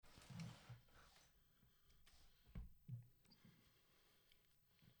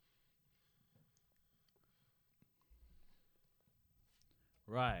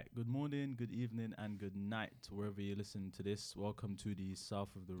Right. Good morning, good evening, and good night to wherever you listen to this. Welcome to the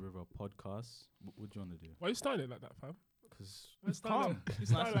South of the River podcast. What do you want to do? Why are you starting it like that, fam? Because Let's it's start calm. it.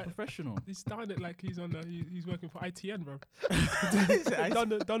 It's nice and professional. He's starting it like he's on the. He's working for ITN, bro.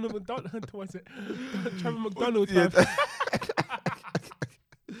 Donald McDonald. What's it? Trevor McDonald. Yeah. Fam.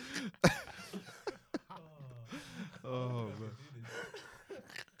 Oh, man.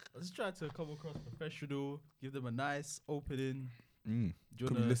 Let's try to come across professional, give them a nice opening. Could Do you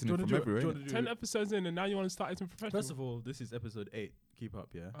be wanna- listening do you from wanna everywhere. do you innit? wanna do 10 it? episodes in, and now you want to start acting professional. First of all, this is episode 8. Keep up,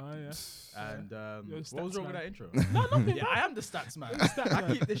 yeah? Oh, yeah. And You're a what was stats wrong with man. that intro? No, nothing. Yeah, I am the stats man. Stats I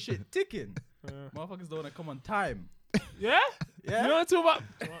man. keep this shit ticking. Yeah. Motherfuckers don't want to come on time. Yeah? Yeah? You want to talk about.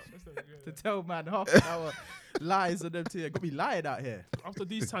 To tell man half an hour lies and them to got me lying out here. After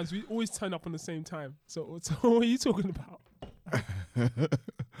these times, we always turn up on the same time. So what are you talking about?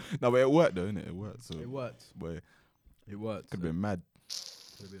 No, but it worked though, innit? It worked. So It worked. boy, It worked. could have been mad.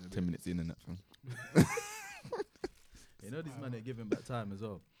 Could've been a 10 bit- minutes in and that thing. You know these men ain't giving back time as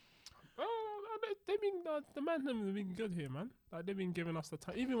well. They've been the man them have been good here, man. Like they've been giving us the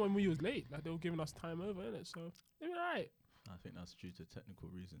time, even when we was late. Like they were giving us time over, innit? So they've been alright. I think that's due to technical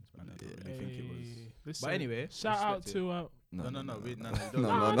reasons, man. I don't really think it was. Listen, But anyway, shout out respect it. to No, don't No, do no, that.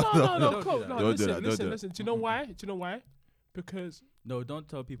 no, cool. that. No, Don't do listen, that, don't listen, do listen. Do you know why? Do you know why? Because No, don't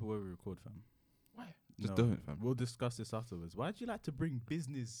tell people where we record from. why? Just No. do it, fam. We'll discuss this afterwards. Why do you like to bring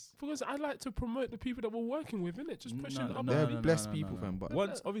business? Because I like to promote the people that we're working with, innit? Just pushing No, up. no, They're no, no, blessed no, people, no. fam. But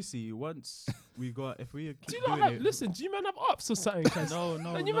Once we got, if we keep Do you not doing have? it, Listen, do you man have ops or something? Cuz? no,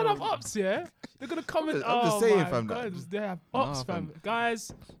 And you man have ops, yeah? They're gonna come in. I'm just Oh saying, my fam, that God, just- they have Nah, ops, fam. fam.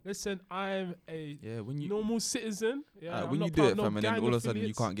 Guys, listen, I'm a yeah, when you normal citizen. Yeah, I'm when not you do part it, of no fam, and then gang all of a sudden you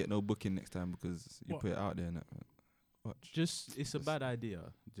affiliates. can't get no booking next time because you What? put it out there. Innit? Watch. Just it's a bad idea.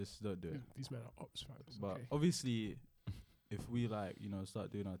 Just don't do it. These men are ops, fam. It's But okay. obviously, if we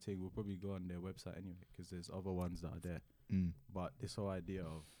start doing our thing, we'll probably go on their website anyway because there's other ones that are there. Mm. But this whole idea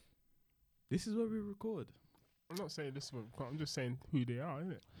of this is where we record. I'm not saying this one. I'm just saying who they are,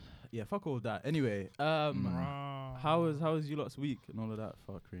 innit? Yeah, fuck all that. Anyway, how was you lot's week and all of that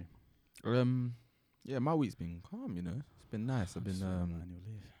fuckery? Yeah, my week's been calm. You know, it's been nice. I've been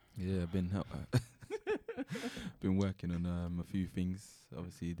yeah, I've been been working on a few things.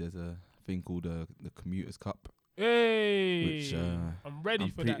 Obviously, there's a thing called the Commuters Cup, Hey, which I'm ready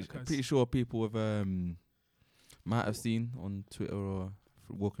for that. I'm pretty sure people have might have seen on Twitter or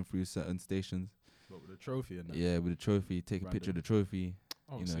walking through certain stations. What, with the trophy and that? Yeah, with the trophy, take a picture of the trophy.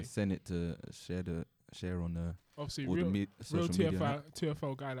 Obviously, Send it to share on obviously, all real, the real social media. and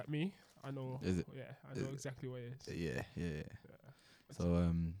TFL guy like me. I know. Is it? Yeah, I know Is it? exactly what it that. is. Yeah.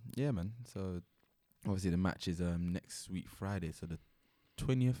 So yeah, man. So obviously the match is next week Friday, so the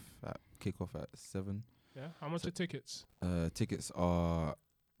 20th at kickoff at 7. Yeah. How much are tickets? Tickets are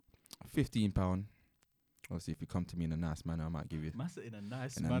 £15. Obviously, if you come to me in a nice manner, I might give you Master in a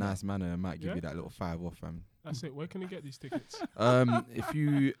nice in a manner. nice manner. I might give Yeah? you that little 5 off, fam. That's it. Where can you get these tickets? If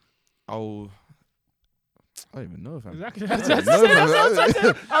you, I don't even know, fam. Exactly. I That's don't what know,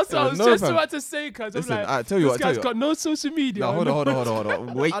 I was fam. just fam. about to say, cuz I'm Listen, like, I tell you this what, I tell guy's you got no social media. No, hold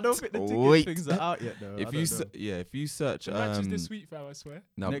on. Wait, I don't think the ticket wait. things are out yet though. If you if you search The match is this week, fam. I swear.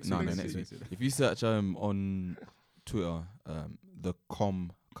 Next next week. week. If you search on Twitter the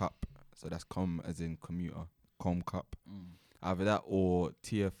Com Cup, so that's com as in commuter, Com Cup, either that or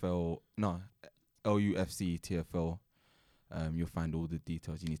TFL, LUFC TFL. You'll find all the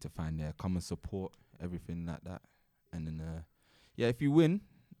details you need to find there. Come and support everything like that, and then if you win,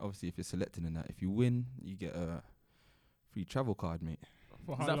 obviously if you're selected in that, if you win, you get a free travel card, mate.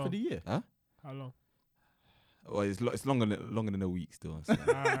 For Is how that long? for the year? How long? Well, it's longer than a week still. So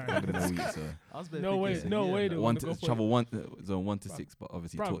longer than a week. So I was No way, thinking no it's a way year they now. wanna go for travel zone 1 to 6, but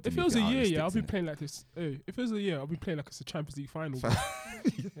obviously Bro, talk to if me it was a get out of year, the yeah, I'll sticks, be innit? playing like this. Hey, if it was a year, I'll be playing like it's a Champions League final.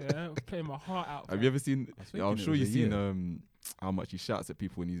 Yeah, I'm playing my heart out. Have you ever seen? I was Yeah, I'm thinking it sure was you've a seen year. how much he shouts at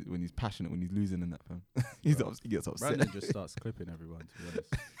people when he's passionate, when he's losing and that, fam. He gets upset. Brandon just starts clipping everyone. To be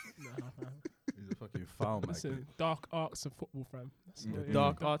honest, he's a fucking foul man. Listen, dark arts of football, fam. That's what it is.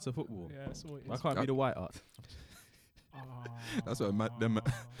 Dark arts of football. Yeah, that's what it Why is. can't it be the white art? That's what them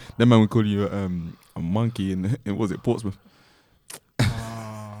man would call you a monkey in was it Portsmouth? Do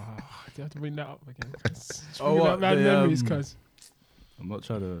you have to bring that up again? Oh, what, Bad the, memories, cuz. I'm not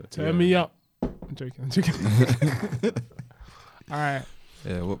trying to Turn me up. I'm joking. All right.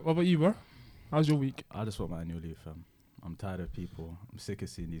 Yeah. What about you, bro? How's your week? I just want my annual leave, fam. I'm tired of people. I'm sick of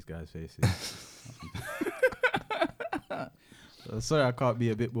seeing these guys' faces. Sorry, I can't be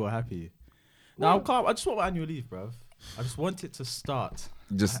a bit more happy. No, I'm calm. I just want my annual leave, bruv. I just want it to start.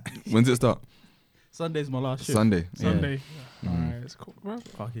 Just when's it start? Sunday's my last shift. Sunday. Sunday. Yeah. Alright, it's cool, bro.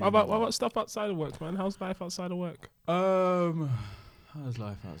 Fuck it, What about man. stuff outside of work, man? How's life outside of work? How's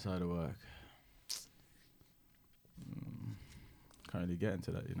life outside of work? Can't really get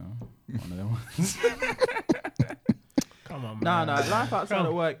into that, you know. One of them ones. Come on, Nah, man. life outside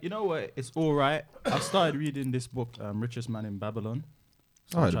of work. You know what? It's all right. I started reading this book, Richest Man in Babylon.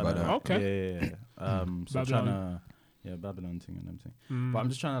 I heard I'm about tryna- that. Okay. Yeah. So Babylon. trying to, Babylon thing and them thing. Mm. But I'm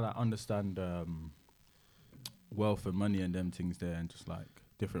just trying to like understand wealth and money and them things there, and just like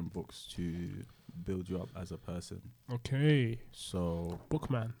different books to build you up as a person. Okay. So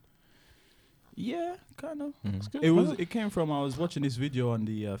Bookman. yeah, kind of. Mm. It's good. It came from, I was watching this video on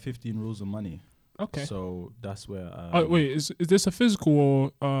the 15 rules of money. Okay. So that's where. Oh, wait, is this a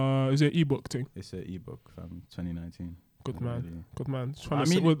physical or is it ebook thing? It's an ebook from 2019. Good Not man. really. Good man. I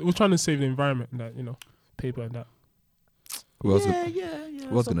mean- We're trying to save the environment and that, paper and that. Who else Yeah.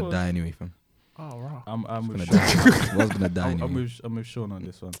 who else gonna suppose. die anyway, fam? Oh, wow. I'm Gonna with die. Sean. Who else gonna die I'm anyway? with Sean on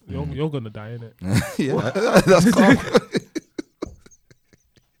this one. You're going to die, innit? Yeah, that's calm.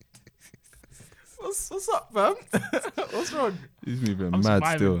 What's up, fam? What's wrong? He's moving I'm mad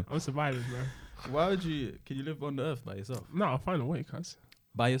surviving. still. I'm surviving, man. Why would you? Can you live on the earth by yourself? No, I'll find a way, cuz.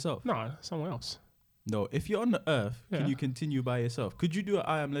 By yourself? No, somewhere else. No. If you're on the earth, Yeah. can you continue by yourself? Could you do an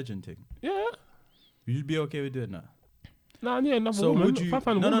I Am Legend thing? Yeah. You'd be okay with doing that. No, I need another So woman. would you? If I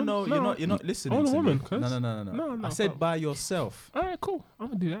find a No, woman, no. You're not listening. I want a to woman, me. cuz. No. No, I said fam. by yourself, All right, cool. I'm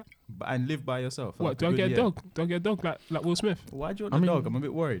going to do that. and live by yourself. for What, like do I good get a year. dog? Do I get a dog like Will Smith? Why do you want I a mean- dog? I'm a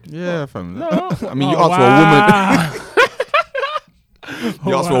bit worried. Yeah, fam. No. I mean, you Oh, asked for a woman. woman.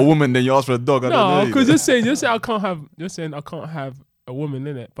 You asked for a woman, then you asked for a dog. I don't No, know. because you're saying I can't have. You're saying I can't have a woman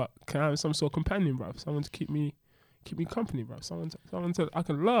in it, but can I have some sort of companion, bruv? Someone to keep me company, bruv. Someone to I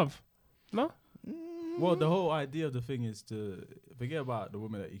can love. No. Well, the whole idea of the thing is to forget about the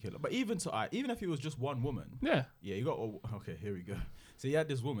woman that you kill. But even if it was just one woman, Yeah. you got. Okay, here we go. So you had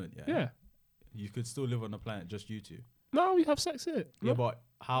this woman, Yeah. You could still live on the planet, just you two. No, we have sex here. Yeah, No? but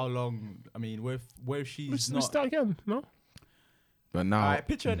how long? I mean, where she's we not. start again. No. But now, Alright,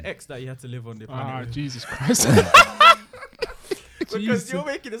 picture an ex that you had to live on the planet with. Jesus Christ. Because Jesus. you're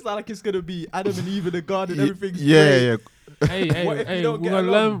making it sound like it's gonna be Adam and Eve in the garden. Everything's yeah, great. yeah, hey, What if you hey, don't we're get gonna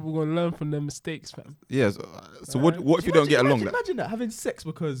along? learn. We're gonna learn from their mistakes, fam. yeah. So what if you don't get along? Like, Imagine that having sex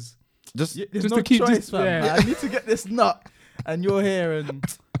because just there's Just no to keep choice, just- fam. yeah. Like, I need to get this nut, and you're here, and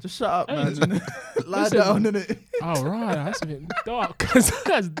just shut up, Hey, man. And lie listen. down in it. Oh right, that's a bit dark.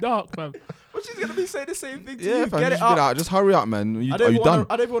 That's dark, fam. But she's gonna be saying the same thing to yeah, you. fam. Get Just it be up. like, just hurry up, man. I Are don't you wanna, done?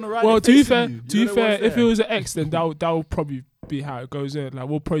 I don't even want to ride. Well, it to be facing fair, you. to You be know fair, what's if it there. was an ex, then that will probably be how it goes in. Like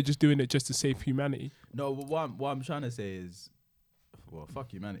we're probably just doing it just to save humanity. No, but what I'm trying to say is, well,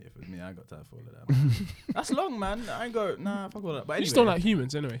 fuck humanity. If it was me, I ain't got time for all of that. Man. That's long, man. I ain't got fuck all that. But You anyway, just don't like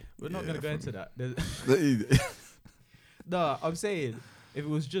humans, anyway. we're not gonna go into that. Yeah, No, I'm saying if it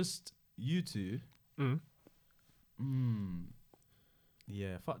was just you two, Mm.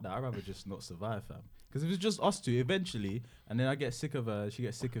 yeah, fuck that. I'd rather just not survive, fam. Because if it's just us two, eventually, and then I get sick of her, she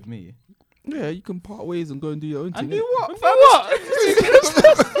gets sick of me. yeah, you can part ways and go and do your own thing. And do what? Do what?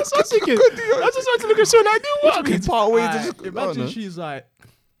 That's what I'm thinking. I just want to look at Sean. I do what? You can part ways. and Alright, just, imagine I she's like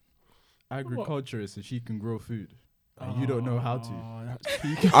agriculturist and she can grow food, and you don't know how to. Oh, that's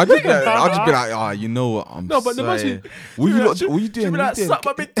peak. I'll just be like, you know what? I'm No, but there must be- sorry. What you lot? What you She'd doing? be What like, you suck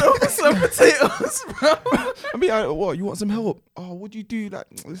doing? my big toe for some potatoes, bro. I mean, what? You want some help? Oh, what do you do? Like,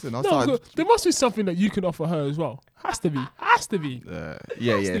 listen, I No, started. good. There must be something that you can offer her as well. Has to be. Has to be. Yeah, Has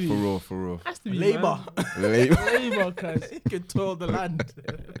yeah, to be. for real. Has to be. Labour. Labor. Labour, cuz. You can toil the land.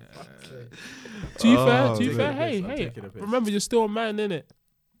 To you fair, Oh, to you fair, taking a hey, piss, I'm hey. taking a piss. Remember, you're still a man, innit?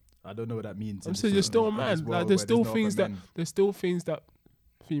 I don't know what that means. I'm in saying this you're still a world, man. this Like, world there's where still no other things that men. there's still things that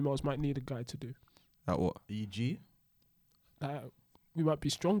females might need a guy to do. Like what? E.g. Like, we might be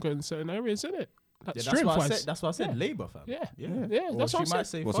stronger in certain areas, innit? Like Yeah, strength wise. that's why I said Yeah. labour, fam. Yeah, Yeah. yeah. Or That's she what I'm might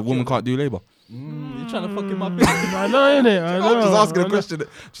saying. say, What's a fuck woman you, can't do labor? you're trying to fuck him up. I know, innit? I know. I'm just asking I a know. question.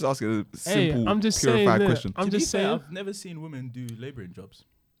 Just asking a Hey, simple, I'm just saying. purified innit? question. I'm To be just fair, saying. I've never seen women do labouring jobs,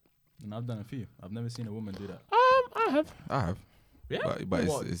 and I've done a few. I've never seen a woman do that. I have. I have. Yeah, But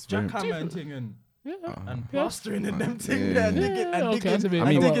What, it's very. jackhammer and thing and Yeah. and Yeah. plastering and them thing Yeah. there, and Yeah, digging okay, and that's a digging, bit- and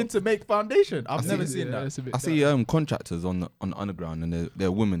I mean, digging to make foundation. I've never see- seen that. That's a bit I see contractors on the underground and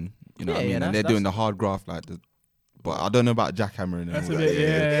they're women. You know Yeah, what I mean? yeah, And that's- they're doing the hard graft like the. But I don't know about jackhammering. And That's all a that. bit,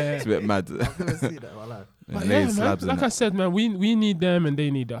 yeah. It's a bit mad. I've never seen that in my life. But And yeah, laying man, slabs and like I that. said, man, we need them and they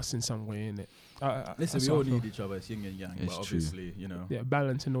need us in some way, innit? Listen, That's we all how I feel. need each other. It's yin and yang, It's but true. obviously, you know, Yeah,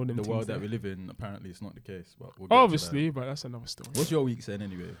 balancing all them the things world that there. we live in, apparently, it's not the case. But we'll get to Obviously, but that's another story. that. What's your week saying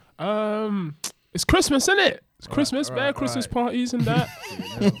anyway? It's Christmas, isn't it? It's Right, Christmas, right, bare Christmas right. parties and that.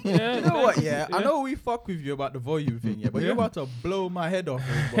 Yeah, You know bare what? Christmas- Yeah, I know we fuck with you about the volume thing, yeah, but Yeah. you're about to blow my head off.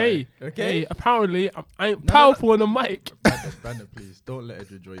 Boy. Hey, okay. hey, apparently I ain't No, powerful on the mic. Brandon, please don't let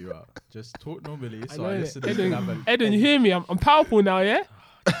Edwin draw you out. Just talk normally, I so know I it. listen. Can have a- Eden, you hear me? I'm powerful now, yeah?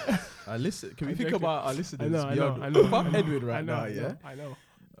 I listen. Can we I'm think joking. about our listeners? I know. beyond- Fuck Edwin right now, yeah. I know.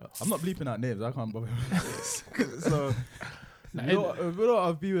 I'm not bleeping out names. I can't bother. So, Nah, you know, a lot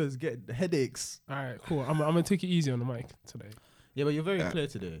of viewers get headaches. All right, cool. I'm gonna take it easy on the mic today. Yeah, but you're very Yeah. clear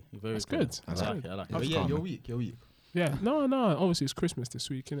today. You're very That's clear. good. I That's like good. it. I like it. That's But yeah, calm, you're man. weak. You're weak. Yeah, no. Obviously, it's Christmas this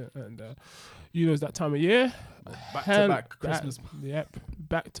week, innit? And you know, it's that time of year. Back Hell, to back Christmas. Yep,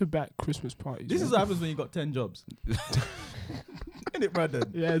 back to back Christmas parties. This yeah. is what happens when you got 10 jobs. Isn't it, Brandon?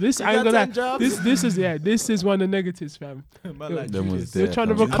 Yeah, this You I ain't got gonna 10 jobs? this is one of the negatives, fam. Man, Yeah. like Them was Julius. there. They're trying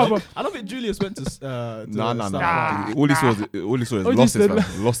to fam. recover. I don't think Julius went to. No. Starbucks. Nah. All he saw is Oh, losses, just the-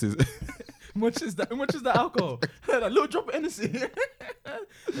 fam. Losses. How much is that? How much is that alcohol? That little drop of Hennessy.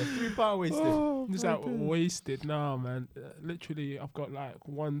 £3 wasted. Just like wasted. Nah, man. Literally, I've got like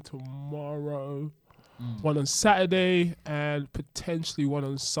one tomorrow, one on Saturday, and potentially one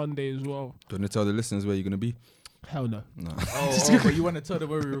on Sunday as well. Do you want to tell the listeners where you're gonna be? Hell no. No. Oh, but you want to tell them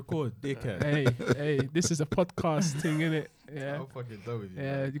where we record, dickhead? Hey, this is a podcast thing, innit? Yeah. I'm fucking done with you.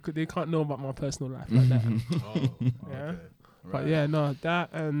 Yeah, man. they can't know about my personal life like that. Oh, Yeah. okay. But Right. yeah, no, that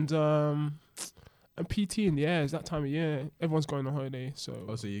and PT in the air. It's that time of year. Everyone's going on holiday, so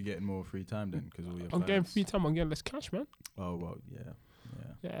Oh, so you're getting more free time then, because all your. I'm getting plans- free time. I'm getting less cash, man. Oh well, yeah.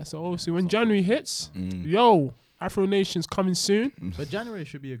 Yeah. So obviously, when January hits, Mm. yo, Afro Nation's coming soon. But January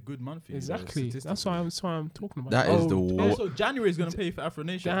should be a good month for you. though, Exactly. That's why I'm talking about. That it. is the Oh, wo- so January is gonna pay for Afro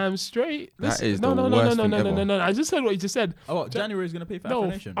Nation. Damn straight. That Listen, is no, the no, no, worst no, thing no, no, no, ever. no, no. I just heard what you just said. Oh, what, Ja- January is gonna pay for Afro No,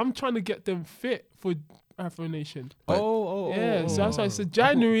 Nation. I'm trying to get them fit for Afro Nation. Oh, Yeah, so that's why I oh. said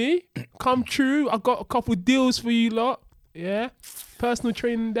January, come true. I got a couple deals for you lot. Yeah, personal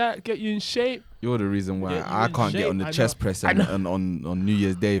training that get you in shape. You're the reason why Yeah, you I in can't get shape. on the I chest know. press I on New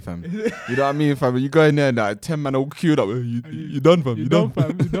Year's Day, fam. You know what I mean, fam? You go in there and like 10 man all queued up. You done, fam? You done,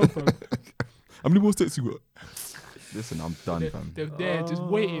 fam? You done, fam? How many more steps you got? Listen, I'm done, fam. They're there, just Oh,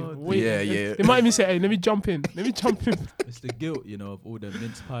 waiting. Yeah, They- yeah. They might even say, "Hey, let me jump in. Let me jump in." It's the guilt, you know, of all the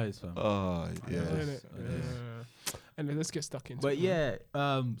mince pies, fam. Oh, yeah. Innit? I know. And then let's get stuck into But it.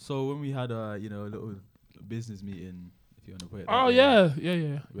 yeah, so when we had a a little business meeting, if you want to put it. that Oh way,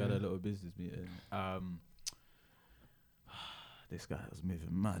 yeah. we had a little business meeting. This guy was moving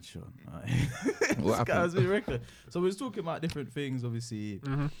mad, Sean. This What guy was happened? moving reckless. So we was talking about different things, obviously,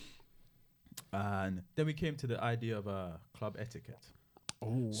 Mm-hmm. and then we came to the idea of club etiquette.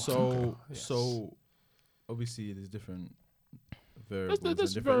 Oh, So obviously there's different variables.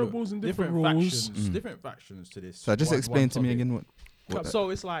 there's and variables and different rules. factions, Mm. different factions to this. So just one explain to me topic. again what So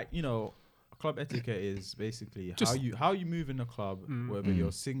it's like, club etiquette is basically Just- how you move in a club, whether Mm.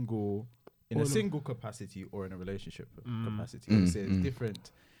 you're single in Or a in a- single capacity or in a relationship capacity. Mm, Obviously, there's mm.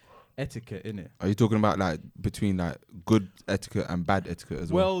 different etiquette in it. Are you talking about like between like good etiquette and bad etiquette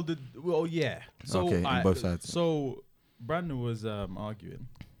as well? Well, yeah. So Okay, on both sides. So Brandon was arguing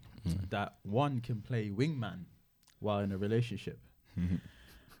that one can play wingman while in a relationship,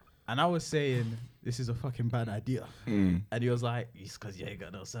 and I was saying this is a fucking bad idea. Mm. And he was like, it's because you ain't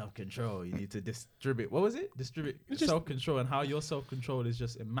got no self-control. You need to distribute. What was it? Distribute It's just- self-control, and how your self-control is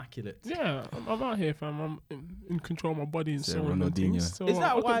just immaculate. Yeah, I'm out here, fam. I'm in control of my body and Say so on. And Ronaldinho. things. So Is that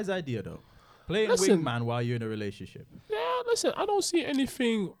I a can- wise idea, though? Playing Listen. wingman while you're in a relationship. Yeah, listen, I don't see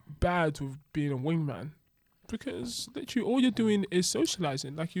anything bad with being a wingman because literally all you're doing is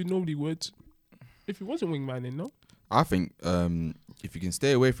socializing like you normally would if you wasn't wingmaning, no? I think if you can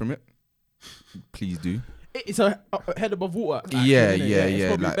stay away from it, please do. It's a head above water. action, Yeah, innit? yeah, It's yeah.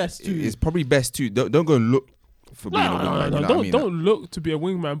 probably like, best to. It's probably best to don't go and look for being a wingman. You know what I Don't mean? don't look to be a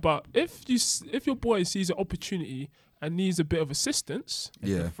wingman, but if your boy sees an opportunity and needs a bit of assistance, If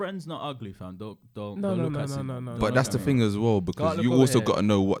Yeah. your friend's not ugly, fam. Don't No, look no, at no, him. no, no, But no, that's no, the thing as well, because look you over also here. got to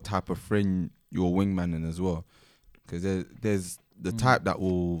know what type of friend you're wingmanning as well. Because there's the type that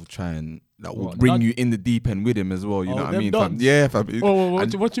will try and that will What, bring nudge- you in the deep end with him as well. You Oh, know what I them mean? Fam? dons. Yeah, fam. Oh,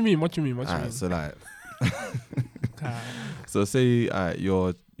 And- what you mean? What you mean? What you mean? So like, Ah, so say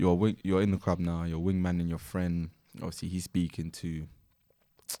you're in the club now. You're wingmanning your friend. Obviously, he's speaking to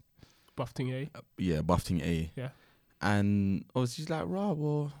Buff thing, eh? Buffing A. Yeah. And obviously she's like, "Rah,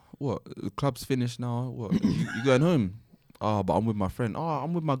 well, what? The club's finished now. What? you going home? Oh, but I'm with my friend. Oh,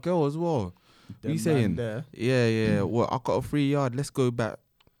 I'm with my girl as well. Them you man saying? there. Yeah. Well, I got a free yard. Let's go back.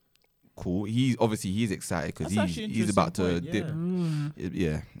 Cool. He's excited because That's actually an he's about to interesting dip. point, Mm.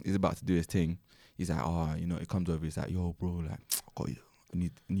 Yeah, he's about to do his thing. He's like, oh, it comes over. He's like, yo, bro, like,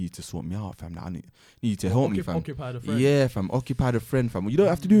 need you to sort me out, fam. Like, I need you to help me, fam. Occupy the friend. Yeah, fam. Occupy the friend, fam. You don't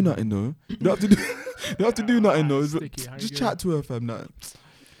have to do nothing, though. You don't have to do. You don't have to do nothing, though. Sticky, how you Just doing? chat to her, fam. Like,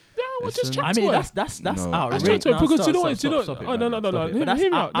 Yeah, well, just Listen. chat I to mean, her. that's No. outrageous. Let's chat to her Now, because stop, you know what? stop, You know. stop it, Oh no, man. no. Stop it. Hear But that's me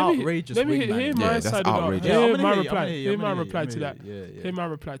out. outrageous Let me wingman. hear Yeah, my that's side of outrageous. that. Yeah, Hear I'm my gonna reply. hear you, Hear I'm my gonna reply hear to you, that. yeah. Hear my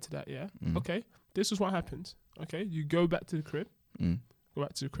reply to that. Yeah. Mm. Okay. This is what happens. Okay. You go back to the crib. Go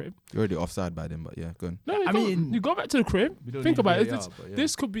back to the crib. you're already offside by then, but yeah, go on. No, I mean, you go back to the crib. We don't Think need about it. VAR, This, but yeah.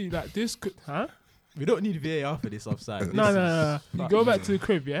 this could be like this. Could We don't need VAR for this offside. No. You Fuck go back you. to the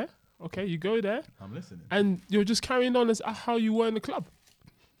crib. Yeah. Okay. You go there, I'm listening. and you're just carrying on as how you were in the club.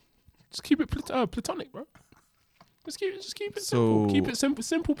 Just keep it platonic, bro. Just keep it simple. So- Keep it simple.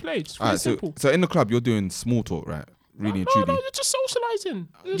 Simple play. Just Alright, really simple. so in the club, you're doing small talk, right? Really and No, truly. you're just socializing.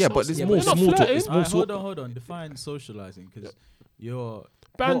 Yeah, but it's You're more not small talk. flirting. It's more Alright, sort- hold on. Define socializing, because you're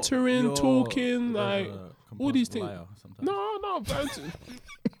Bantering, you're, talking, like, all these compulsive things. liar sometimes. No, banter.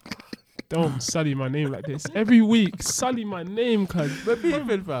 Don't sully my name like this. Every week, sully my name, cuz. We're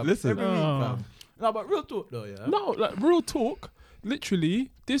beefing, fam. Listen. Every week, Oh. fam. No, but real talk though, yeah. No, like real talk. Literally,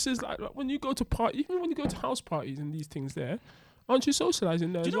 this is like when you go to even when you go to house parties and these things there, aren't you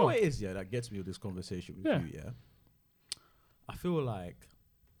socializing there Do as you know well? what it is? Yeah, that gets me with this conversation with Yeah. you. Yeah, I feel like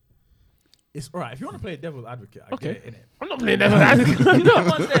it's all right if you want to play devil's advocate. I Okay. get it, innit? I'm not playing that. I'm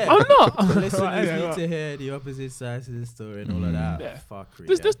not. I'm not. The listeners Right, need right. to hear the opposite sides of the story and all of that. Yeah. Fuckery.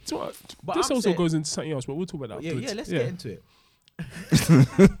 This, yeah. this, But this I'm also saying- goes into something else, but we'll talk about that. Yeah, afterwards. let's get into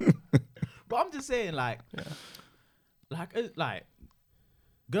it. But I'm just saying, like, like,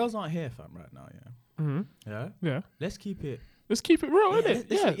 girls aren't here, fam, right now. Yeah, Mhm. yeah. Yeah. Let's keep it. Let's keep it raw, Yeah, innit? let's-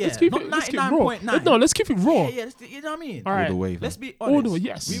 Yeah, yeah, let's keep not it. Let's keep it raw. 99.9. No, let's keep it raw. Yeah, you know what I mean. All All right. the way, fam. Let's be All honest. the way,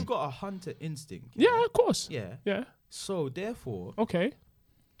 yes. We've got a hunter instinct. Yeah, of course. Yeah. Yeah. So therefore, Okay.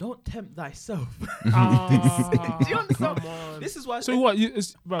 don't tempt thyself. Ah, Do you understand? come on. This is why. So what?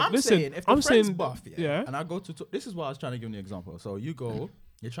 I'm listen, saying if the I'm friend's saying buff, yeah. and I go to this is why I was trying to give you an example. So you go,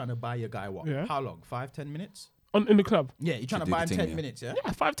 you're trying to buy your guy what? Yeah. How long? 5-10 minutes? in the club. Yeah, you're trying to do buy the him thing, 10 yeah. minutes, yeah?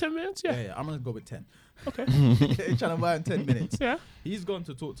 Yeah, 5-10 minutes. Yeah. Yeah, I'm gonna go with 10. Okay. You're trying to buy him 10 minutes. Yeah. He's gone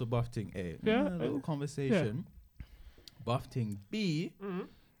to talk to Buffting A. Yeah, A little conversation. Buffting B, Mhm.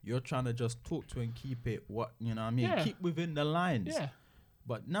 you're trying to just talk to and keep it what you know what I mean? Yeah. Keep within the lines. Yeah.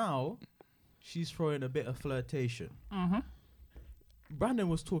 But now she's throwing a bit of flirtation. Mm-hmm. Brandon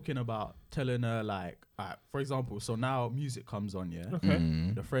was talking about telling her like, for example, so now music comes on, yeah.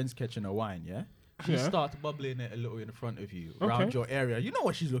 Okay. The friend's catching a wine, yeah. She Yeah. starts bubbling it a little in front of you, Okay. around your area. You know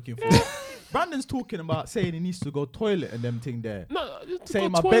what she's looking for. Brandon's talking about saying he needs to go toilet and them thing there. No,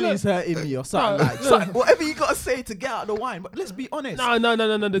 Saying my belly's hurting me or something No, like no. something, whatever you gotta say to get out the wine. But let's be honest. No. The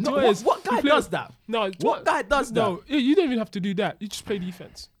No, joy is what guy you play- does that? No, What guy does that? No, you don't even have to do that. You just play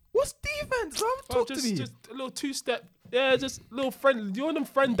defense. What's defense, bro? Talk to me. Just a little two-step. Yeah, just a little friend. You want them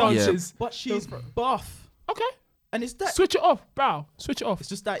friend dances? But she's buff, Okay. and it's that. Switch it off, bow. Switch it off. It's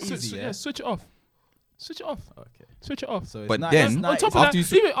just that easy, yeah. Switch it off. Switch it off. Okay. Switch it off. So it's But not- then- it's On not- top of after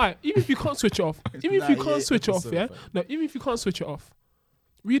that, you even if you can't switch it off, It's even if you 98 can't switch it off, episode, yeah. fam. No, even if you can't switch it off,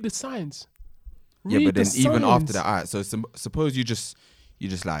 read the signs. Yeah, Read but then the even after signs. that, alright. So suppose you just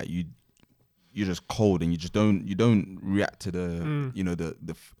like you're just cold and you don't react to the you know the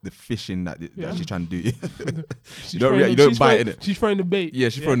fishing that Yeah. she's trying to do. She's you don't throwing react, the- you don't she's bite throwing- in it. She's throwing the bait. Yeah,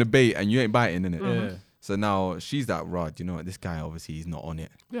 she's throwing the bait and you ain't biting in it. Yeah. So now she's that rod. You know what? This guy obviously he's not on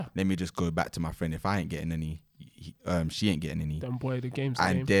it. Yeah. Let me just go back to my friend. If I ain't getting any, she ain't getting any. Then boy, the game's the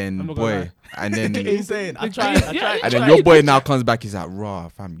And game. then I'm not gonna boy, lie. and then Insane. I The tried. game- I yeah, tried. you and then tried. your boy now comes back. He's like, raw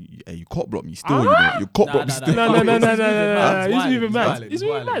fam, you cop block me still. You know, you cop block me still. No, he's moving mad. He's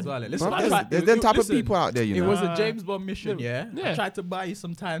moving mad. Listen, Bruv, I tried- there's them type of listen, people out there, you It know. was a James Bond mission, yeah. yeah. I tried to buy you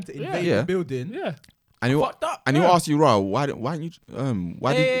some time to invade Yeah. the building. Yeah. And you Fucked up. and you ask you, raw, why didn't you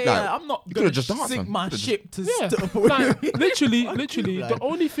why did like I'm not you gonna could've just danced, sink fam. my You could've ship to Yeah. stop. Like, literally, Fuck you, the like.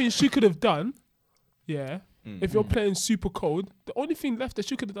 only thing she could have done, yeah, if you're playing super cold, the only thing left that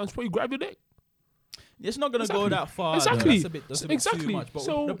she could have done is probably grab your dick. It's not gonna go Exactly. that far. Exactly. That's a bit too Exactly. much. But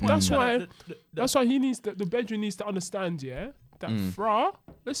So the point that's is that why- the That's why he needs the bedroom needs to understand, yeah, that fra,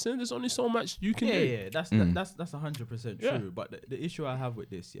 listen, there's only so much you can do. yeah, that's 100% Yeah. true. But the issue I have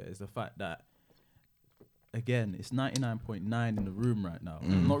with this, yeah, is the fact that again, it's 99.9 in the room right now.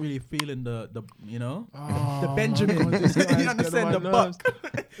 I'm not really feeling the you know the Benjamin. God, this guy's You getting understand on the my nerves.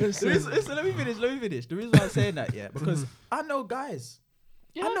 buck. Listen. Listen, let me finish. The reason why I'm saying that, yeah, because I know guys.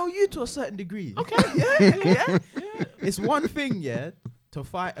 Yeah. I know you to a certain degree. Okay. yeah. It's one thing, yeah, to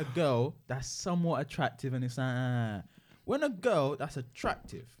fight a girl that's somewhat attractive, and it's like, when a girl that's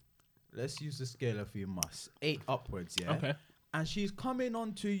attractive, let's use the scale of you must 8 upwards, yeah. Okay. And she's coming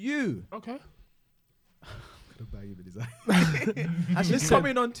on to you. Okay. the bag in his eye. And she's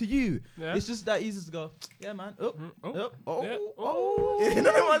coming on to you. Yeah. It's just that easy to go, yeah, man. Up, Oh, up, oh, yeah. oh. You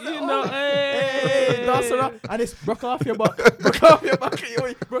know what I'm saying? You know, Hey, dance around. And it's broke off your back. Broke off your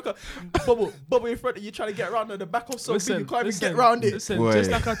back. Broke off. Bubble in front of you trying to get around on the back of something. You can't even get around it. Listen, Boy.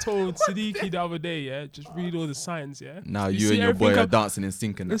 just like I told Siddiqui the other day, yeah, just read all the signs, yeah. Now You you see and your boy everything are I've- dancing and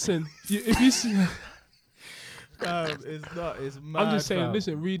syncing. Listen, if you see, It's not. It's mad. I'm just saying, fam.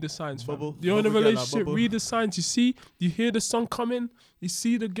 listen, read the signs. fam. Bubble, You're in a bubble, girl, relationship, bubble. read the signs. You see, you hear the song coming, you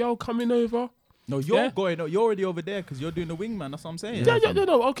see the girl coming over. No, you're Yeah. going. No, you're already over there because you're doing the wingman. That's what I'm saying. Yeah,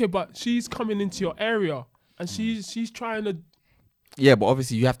 no, okay, but she's coming into your area and she's trying to. Yeah, but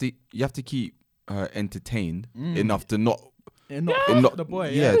obviously you have to keep her entertained enough to not. And not, Yeah. and not the boy.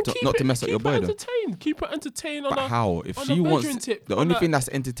 Yeah, Yeah. not to mess up your boy though. Keep her entertained on But a. how? If on she a wants, bedroom tip, the on only a- thing that's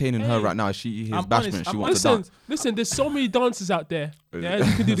entertaining her Hey. right now is she hears I'm bashment. honest, She I'm wants to Listen, dance. listen. There's so many dances out there. Yeah,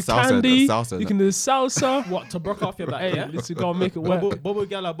 you can do the Salsa, candy. salsa, You can do the salsa. What to broke off your back? Hey, yeah. let's go make it work. Bubble,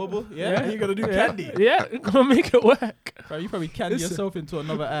 gala, bubble. Yeah. You gonna do candy? Yeah, go make it work. Bro, you probably candy Listen. yourself into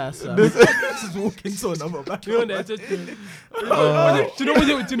another ass. Just walk into another back. You know that? Just, do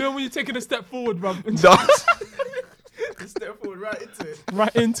you know when you're taking a step forward, bro? Dance. Step forward right into it.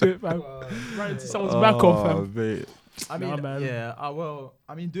 Right into it, fam. Right into someone's back off, fam. Mate. I Nah, mean, man. yeah.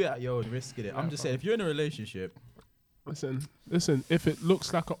 I mean, do it at your own risk. It. I'm just saying, if you're in a relationship, Listen. If it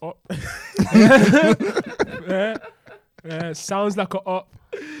looks like a op, yeah, sounds like a op,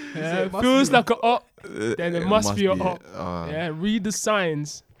 yeah, it must feels be. like a op, then it must be a op. uh, Yeah, read the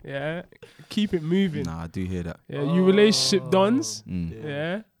signs. Yeah, keep it moving. Nah, I do hear that. Yeah, you relationship dons. Mm.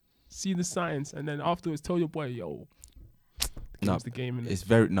 Yeah, see the signs, and then afterwards tell your boy, yo, the No, game's the game. innit?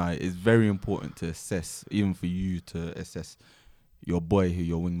 It's very important to assess, even for you to assess your boy who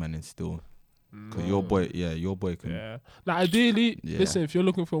your wingman is still. Because your boy can. Yeah. Like ideally, Yeah. listen, if you're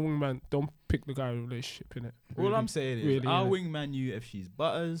looking for a wingman, don't pick the guy in a relationship, innit? all I'm saying is, really, I'll innit? wingman you if she's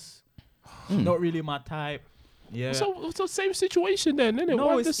butters. Not really my type. Yeah. So it's the same situation then, innit? no,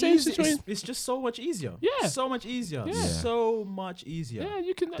 Why it's the same easy. situation? It's just so much easier. Yeah. So much easier. Yeah. So much easier. Yeah,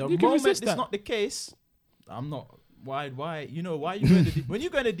 you can The you can moment resist it's that. not the case, I'm not. Why? You know why you go in the deep, when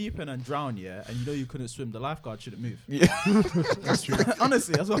you go in the deep end and drown, yeah, and you know you couldn't swim, the lifeguard shouldn't move. Yeah. That's true.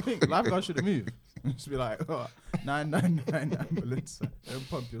 Honestly, that's what I think. Lifeguard shouldn't move. Just be like, 999 ambulance. Don't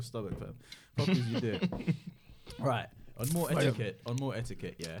pump your stomach, fam. Fuck as you do. Right. On more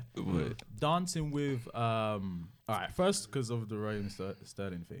etiquette, yeah. Wait. Dancing with all right, first because of the Raheem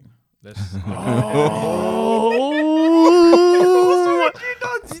Sterling thing. Let's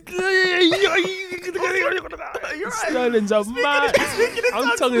Sterling's a man.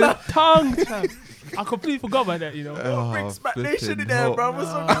 I'm telling you, tongue. fam. I completely forgot about that, you know. bring Smack Nation in flipping there, hell. bro. What's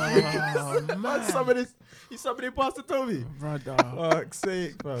Oh, man. somebody Pastor Toby. Brother. Fuck's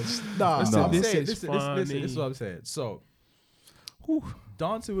sake, bro. Nah, Listen, I'm this saying, is listen, funny. this is what I'm saying. So,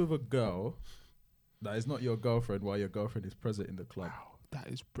 dancing with a girl that is not your girlfriend while your girlfriend is present in the club. That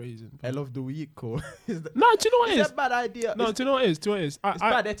is brazen. L of the week, or is that, No, do you know what it is is? that a bad idea? No, it's, do you know what it is? Do you know what it is? it's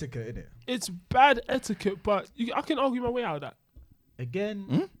bad etiquette, isn't it? It's bad etiquette, but I can argue my way out of that.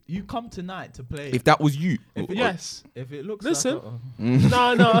 Again, you come tonight to play. If that was you, Yes. If it looks Listen.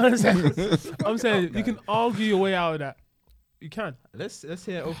 like No, I'm saying you can argue your way out of that. You can. let's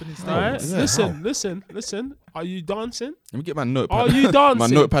hear opening All right. statements. Yeah. Listen. Are you dancing? let me get my notepad. Are you dancing? my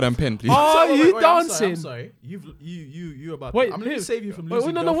notepad and pen, please. Are you I'm dancing? sorry. You about. Wait, I'm gonna here. save you from Wait,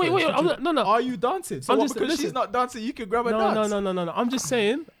 losing. no, wait. girlfriends. No. Are you dancing? So I'm what, just- because she's listen. not dancing, you can grab a dance. No. I'm just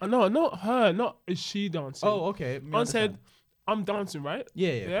saying. No, not her. Not is she dancing? Oh, okay. me I understand. said I'm dancing, right?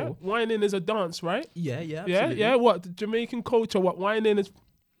 Yeah, cool. Whining is a dance, right? Yeah, Yeah. What the Jamaican culture? What whining is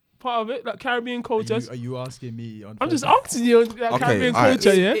part of it? Like Caribbean culture. Are you asking me? On I'm just purpose? asking you. Like, Okay, Caribbean alright.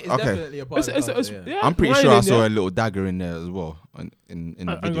 culture, yeah. It's Okay. definitely a part of the culture, yeah. I'm pretty sure I whining, saw yeah. a little dagger in there as well in the I ain't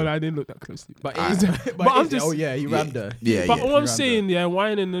video. gonna lie, I didn't look that closely. But, Ah. is, but I'm is it? just- Oh yeah, he rammed her. Yeah, But yeah. all I'm Random. saying, yeah,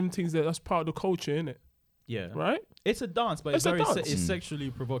 whining them things that's part of the culture, innit? Yeah, Right? it's a dance, but it's It's a very dance. it's sexually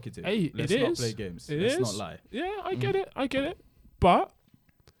provocative. Hey, Let's it not is. play games. It Let's is. not lie. Yeah, I get it. But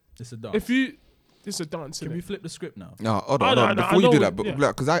It's a dance. if you, it's a dance, Can innit? we flip the script now? No, hold I on. know, Before I you know do what- that, but yeah.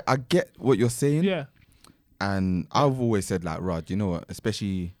 because I get what you're saying, Yeah. and I've always said like, Rod, you know what?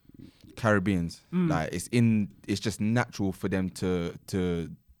 Especially Caribbeans, Mm. like it's just natural for them to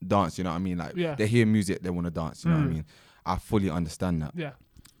dance. You know what I mean? Like Yeah. they hear music, they want to dance. You know what I Mm. mean? I fully understand that, Yeah.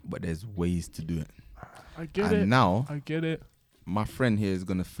 but there's ways to do it. I get And it. now I get it. my friend here is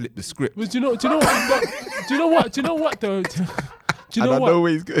gonna flip the script. But do you know what? Do you know what though? Do you know and I what? know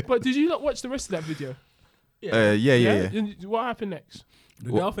where he's going. But did you not watch the rest of that video? Yeah. And what happened next?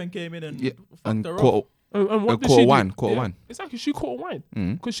 The What- girlfriend came in and Yeah, fucked and her caught. off. And what did quarter she do? wine, quarter wine. Exactly, she quarter wine.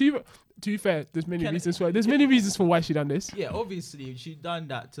 Mm. Because she, to be fair, there's many Can- reasons for it. There's many reasons for why she done this. Yeah, obviously she done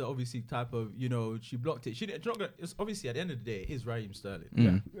that to obviously type of, you know, she blocked it. She didn't. It's obviously at the end of the day, it is Raheem Sterling.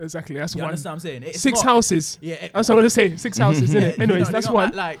 Mm. Exactly, that's You one. understand what I'm saying? It's 6 not- houses. Yeah. That's what I'm gonna say. 6 houses, innit? Yeah, Anyways, you know, that's they're gonna one.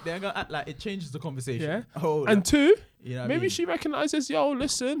 act like they're gonna act like it changes the conversation. Yeah. Oh, And 2, you know what I maybe mean? she recognizes, yo,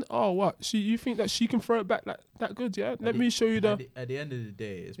 listen, oh what? You think that she can throw it back like that good? Yeah. Let me show you the. At the end of the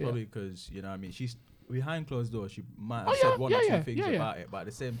day, it's Yeah. probably because, you know what I mean, she's behind closed doors. She might have Oh, said yeah, one yeah, or two yeah, things yeah, yeah. about it, but at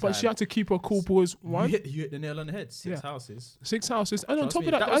the same time, But she had to keep her cool boys. you One, hit the nail on the head. 6 Yeah. houses. 6 houses, and on Trust top me,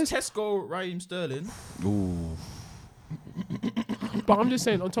 of that, that was guys, Tesco Raheem Sterling. Ooh. but I'm just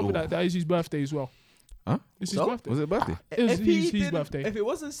saying, on top of that is his birthday as well. Huh? It's his So? birthday. Was it birthday? It was If he his didn't- birthday. If it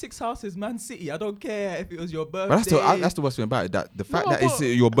wasn't 6 houses, Man City, I don't care if it was your birthday. But that's the worst thing about it. That the fact No, that it's but-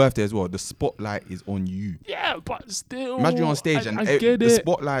 your birthday as well. The spotlight is on you. Yeah, but still. Imagine you're on stage and I get the it.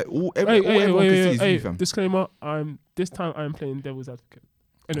 spotlight. All Hey, everyone can see is hey, you, fam. disclaimer. This time I'm playing devil's advocate.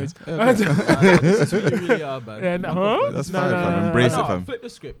 Anyways, This is who you really are, man. Yeah, huh? That's No, fine, no, fam. no, Embrace No, it, fam. flip the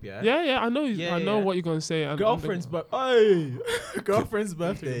script, yeah. yeah, I know. Yeah, I know yeah. what you're gonna say. And Girlfriend's I'm birthday. Girlfriend's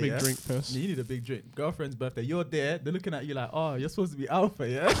birthday. big yeah? drink first. You need a big drink. Girlfriend's birthday. You're there. They're looking at you like, oh, you're supposed to be alpha,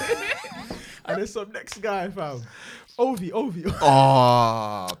 yeah. And there's some next guy, fam. Ovi.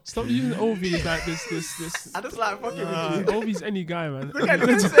 Oh, Stop using Ovi like this. I just like fucking with you. Ovi's any guy, man. Look at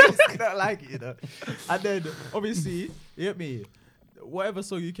this. You don't like it, you know. And then obviously, you get me. Whatever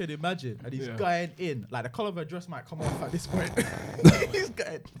song you can imagine, and he's Yeah. going in. Like the color of her dress might come off at this point. He's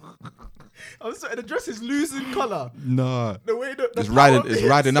going. I'm sorry, the dress is losing color. no. The way the It's power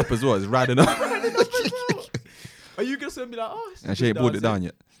riding up as well. It's riding up. Are you gonna be like, oh, it's And she ain't pulled it down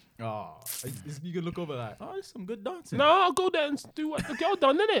yet. Oh, you can look over like, oh, there's some good dancing. No, I'll go there and do what the girl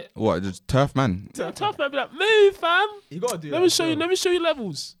done, innit? What? Just turf man. Tough man, be like, move, fam. You gotta do. Let that me show you. still. Let me show you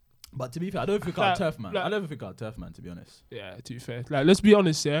levels. But to be fair, I don't think I'm Like- turf man. like- I don't think I'm turf man, to be honest. Yeah, to be fair. Like, let's be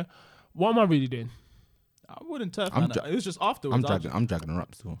honest, yeah. What am I really doing? I wouldn't turf I'm man. dra- It was just afterwards. I'm dragging her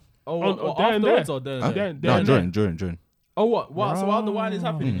up still. Or there and afterwards there. or there. Huh? There- No, there. during. Oh, what? What? So while the wine is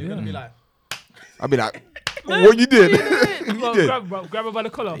happening, you're gonna be Mm. like, I'll be like, what you did? Well, did. grab her by the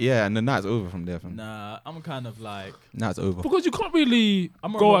collar. Yeah, and the night's over from there, fam. nah. I'm kind of like, Now it's over. Because you can't really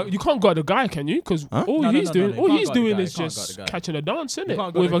I'm a go. ro- You can't go at the guy, can you? Because Huh? all No, no, he's no, doing, no, you all can't he's go at the doing guy, is you can't just go at the guy. catching a dance, you innit?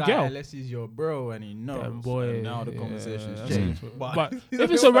 can't go With to a the guy girl. unless he's your bro and he knows. Damn boy. And now the conversation's yeah, changed. But You if know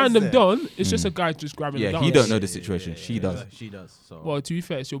it's a what I'm random saying? don, it's just a guy just grabbing the Yeah, dance. he don't know the situation. She does. She does. So Well, to be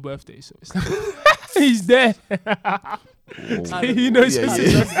fair, it's your birthday, so it's like he's there. He knows Yeah, it's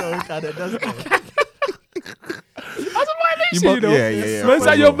yeah. his- Kinda does go. That's what I You you know. yeah. When's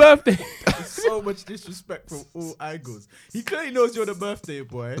that your birthday? There's so much disrespect from all angles. He clearly knows you're the birthday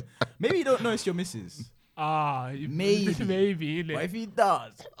boy. Maybe you don't know it's your missus. Maybe. Maybe. But innit? if he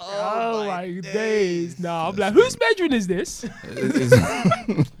does, Oh my days. Nah, I'm like, whose bedroom is this?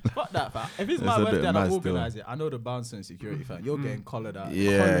 fuck that, fam. If it's It's my a bit birthday and I mad organise it, I know the bouncer and security, fam. You're getting collared out.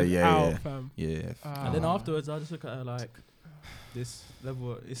 Yeah, Calling yeah, out, yeah. fam. Yeah. And then afterwards, I just look at her like, this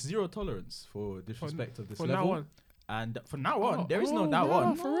level, it's zero tolerance for disrespect of this For level. now on. And from now on, there is no now yeah,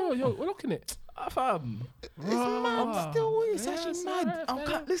 on. For real, yo, we're looking it. Fam, I'm still- it's actually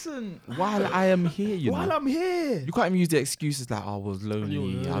mad. Listen, while I am here, you while know. I'm here. You can't even use the excuses like, I was lonely. You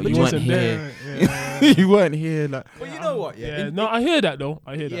oh, you you weren't wasn't here. there. Yeah. You weren't here. Like, But you know what? Yeah, Yeah. no, I hear that though.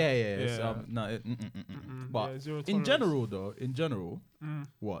 I hear that. Yeah, yeah. Yeah. So, no, but Yeah, zero in tolerance. general, though, in general, Mm.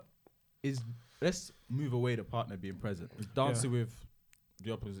 what is? Let's move away the partner being present. Is dancing with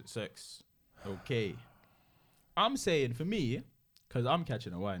the opposite sex okay? I'm saying for me, because I'm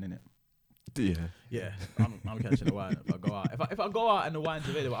catching a wine, innit? yeah. Yeah, I'm catching a wine if I go out. If I go out and the wine's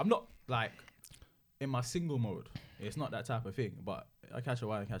available, I'm not like in my single mode. It's not that type of thing. But I catch a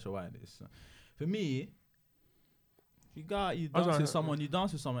wine. It's, for me, you go out, you I was dance like- with someone. At the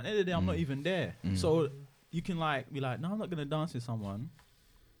end of the day, I'm not even there. So you can like be like, no, I'm not gonna dance with someone,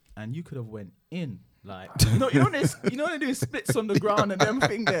 and you could have went in. Like, you know they do splits on the ground and them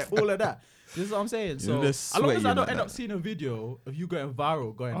thing there, all of that. This is what I'm saying. So You're as long as sweaty I and don't like end up that. seeing a video of you going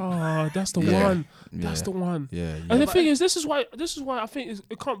viral, going, Oh, that's the Yeah. one. Yeah. That's the one. Yeah. And the but- thing is, this is why I think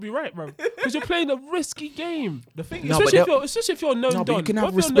it can't be right, bro. Because you're playing a risky game. the thing No, is, but Especially if you're a known No, but don. you can What have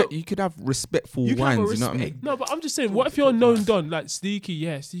if you're respect. no- You could have respectful You can have a wines. You know what I mean? respect. No, but I'm just saying, what if you're a known don, like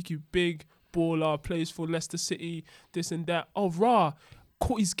Sneaky, Sneaky, big baller, plays for Leicester City, this and that. Oh, rah,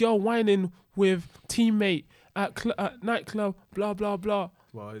 caught his girl whining with teammate at nightclub, blah, blah, blah.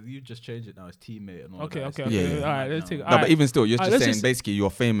 Well, you just changed it now. It's teammate and all Okay, that. okay, It's Yeah, okay. yeah. All right, let's take. No, No, but even still, you're Alright, just let's saying just- basically you're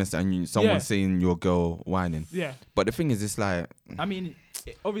famous and someone's Yeah. seeing your girl whining. Yeah. But the thing is, it's like, I mean,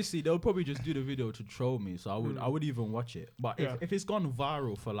 obviously they'll probably just do the video to troll me, so I would even watch it. But Yeah. if it's gone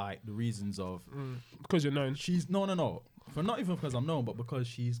viral for like the reasons of Because you're known. she's no, for not even because I'm known, but because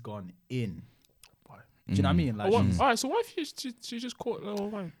she's gone in. Do you know what I mean? Like, All she's, right, so what if she just caught a little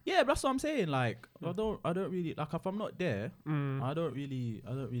wine? yeah, that's what I'm saying. Like, I don't really like if I'm not there. I don't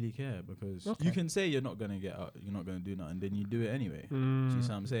really care because Okay. you can say you're not gonna get out, you're not gonna do nothing, then you do it anyway. Do you Mm. see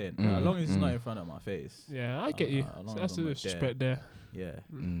what I'm saying? Like, as long as it's not in front of my face. Yeah, I get you. as long So as that's I'm the not there. disrespect there. Yeah.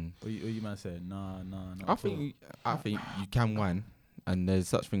 mm. What you man saying? Nah. I think you can whine, and there's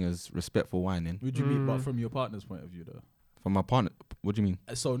such thing as respectful whining. Would you mean, but from your partner's point of view, though? From my partner, what do you mean?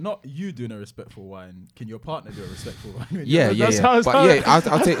 So not you doing a respectful whine. Can your partner do a respectful whine? Yeah, That's how it's But yeah,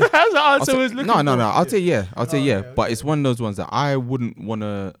 I'll take. That's the I'll answer say- was looking no. for. I'll say yeah. I'll say yeah. yeah, But it's one of those ones that I wouldn't really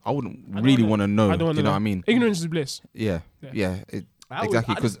wanna- want to know. I don't Do wanna you know know. what I mean? Ignorance is bliss. Yeah. Yeah.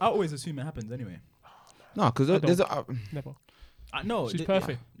 Exactly. Because I always assume it happens anyway. no, because I there's Never. No, She's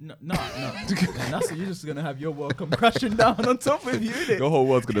perfect. No. And that's you're just gonna have your world come crashing down on top of you, innit? your whole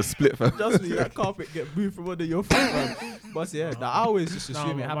world's gonna split. Fam. Just me, that carpet get moved from under your feet, man. But yeah, I always just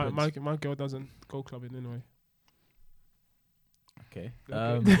assume it happens. My girl doesn't go clubbing anyway. Okay.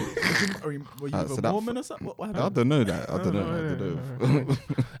 Were you so a that Mormon or something? What I happened? don't know that. I don't know.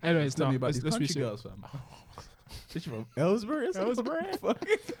 Anyways, Tell no, me about let's these be country serious. girls, fam. She's from Ellsbury or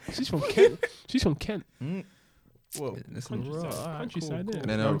something? She's from Kent. She's from Kent. Whoa. Listen, Countryside, innit?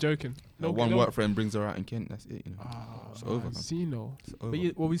 Then, No, I'm joking. one work friend brings her out in Kent. That's it. You know. It's over. fam. Zeno. It's over.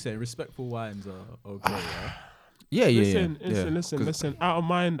 But what we say, respectful wines are okay, yeah? Yeah. Listen. Out of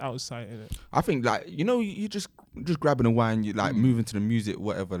mind, out of sight, innit? I think like you just grabbing a wine, you like moving to the music,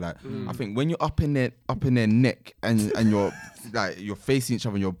 whatever. Like I think when you're up in their neck and you're like you're facing each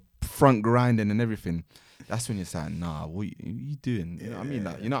other, and you're front grinding and everything. That's when you're saying, nah, what you doing? You know what I mean?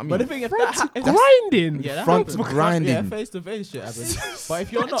 Like, you know what I mean? But the thing, if that Grinding. yeah, that front happens. grinding. Yeah, face to face shit happens. But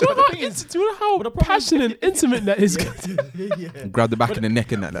if you're not, Do you but know the thing is, do you know how but the problem is passionate and intimate that is? yeah. Grab the back of the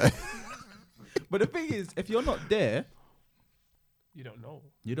neck and that. Like. But the thing is, if you're not there, You don't know.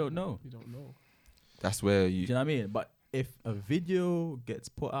 you don't know. You don't know. That's where Do you know what I mean? But if a video gets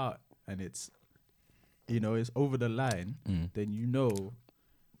put out and it's over the line, then you know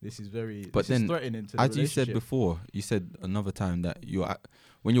this is very But this is then, threatening to the as you said relationship. before, you said another time that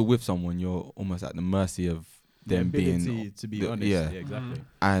when you're with someone, you're almost at the mercy of The them ability being to be the- honest. yeah. Yeah, exactly.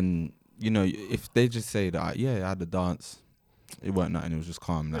 and if they just say that I had a dance, it weren't nothing, it was just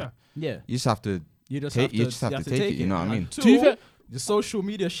calm. Like, Yeah. Yeah, you just have to you just take have to take it. You know what I mean? Do you think The social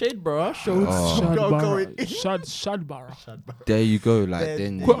media shade, bro, shows Oh. girl going in. Shadbara. There you go. Like Then-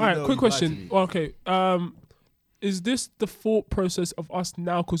 then. Quick, You all right, know quick you lied question. to Okay, is this the thought process of us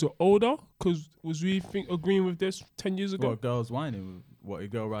now because we're older? Because was we agreeing with this 10 years ago? What girls whining? What a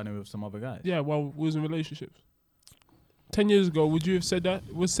girl running with some other guys? Yeah, while we was in relationships. 10 years ago, would you have said that?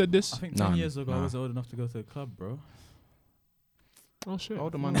 Said this? I think Nah, 10 years ago I nah. was old enough to go to a club, bro. Oh shit.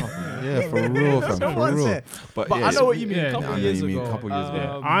 Older man up. Yeah, for real, fam. For Someone real. said. But But yeah, I know what you mean. Yeah, A couple I know years you mean, ago. couple years ago.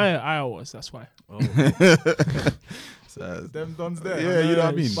 Yeah, I was. That's why. So, Them dons there. yeah, you know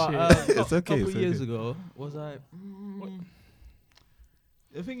what I mean. But It's okay, A couple it's years okay. ago, was I?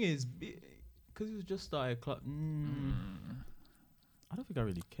 The thing is, because it was just started club. I don't think I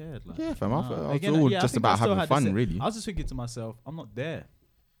really cared. Like, Yeah, fam. I nah. thought I was Again, all yeah, I just think I about still having had the fun, same- really. I was just thinking to myself, I'm not there.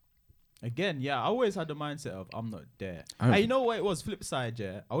 Again, yeah, I always had the mindset of I'm not there. I don't- And you know what it was? Flip side,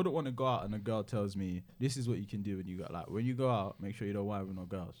 yeah. I wouldn't want to go out and a girl tells me this is what you can do when you go when you go out, make sure you don't whine with no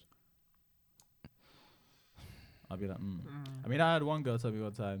girls. I'll be like, I mean, I had one girl tell me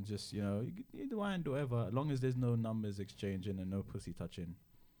one time, just you do whine, do whatever, as long as there's no numbers exchanging and no pussy touching,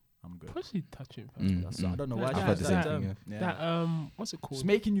 I'm good. Pussy touching. fam. That's I don't know why. I've she heard has the that same term. thing, Yeah. What's it It's called?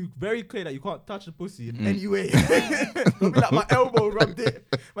 making you very clear that you can't touch the pussy in any way. Don't be like my elbow rubbed it.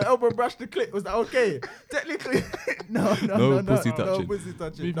 My elbow brushed the clit. Was that okay? Technically, no pussy touching. No pussy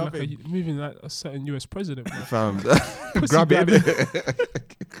touching. Moving like, Nothing. moving like a certain US president. bro. Fam, Pussy grab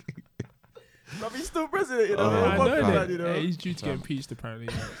it. But he's still president, you know. Oh, I Fuck know with that. that, you know. Yeah, he's due to get impeached apparently.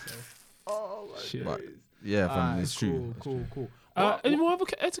 Yeah, so. Oh my Shit. But- days. Yeah, fam, Alright, it's true. Cool. Any more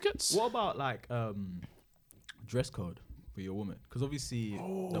etiquettes? What about like dress code for your woman? Because obviously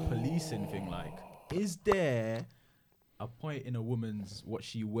the policing thing, like, is there a point in a woman's what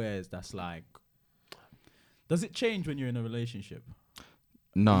she wears that's like? Does it change when you're in a relationship?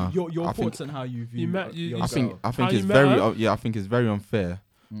 Nah, Your I thoughts think on how you view. You met- you- your you I think girl. I How think you it's met very her? I think it's very unfair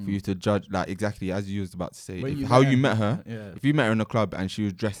for you to judge like exactly as you was about to say When if you how met you her. met her. Yeah. If you met her in a club and she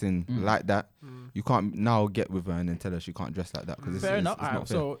was dressing like that, You can't now get with her and then tell her she can't dress like that because Fair enough. it's not Alright,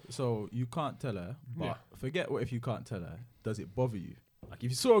 fair. so you can't tell her, but Yeah. forget what if you can't tell her. Does it bother you? Like if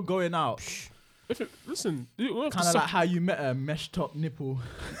you saw her going out, Listen, you don't have to kind of suck- like how you met her, mesh top nipple.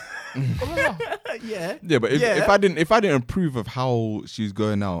 yeah. Yeah, but if I didn't approve of how she's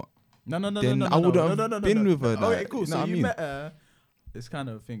going out, No. Then I wouldn't have been with her, Okay, like, cool. you know So what I you mean? met her. This kind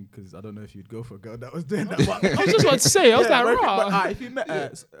of thing, because I don't know if you'd go for a girl that was doing that. But I was just about to say, I was like, but, rah. if you met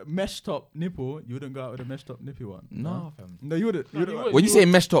a mesh top nipple, you wouldn't go out with a mesh top nippy one. no, fam. No, you wouldn't. No, You you wouldn't. wouldn't. When you say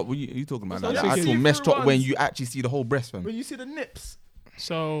mesh top, what you talking about? That's Like what the I'm actual thinking. mesh See-through top when ones. you actually see the whole breast, fam. When you see the nips.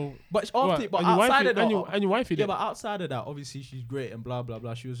 So, But what? after, but And your outside wifey- of that, and your wifey yeah, did. but outside of that, obviously she's great and blah blah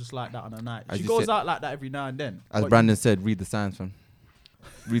blah. She was just like that on a night. As She you goes said- out like that every now and then. As But Brandon said, read the signs, fam.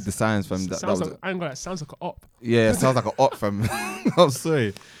 Read the signs, fam. That sounds was like, I ain't gonna lie, sounds like an op. yeah, it sounds like an op, fam. I'm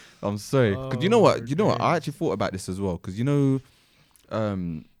sorry. Because you know what? You know what? I actually thought about this as well. Because you know,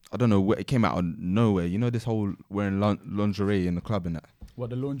 I don't know where it came out of nowhere. You know this whole wearing lingerie in the club and that. What,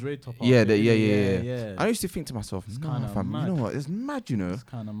 the lingerie top? Yeah, outfit, yeah. I used to think to myself, It's nah, kinda fam. mad. You know what? It's mad, you know. It's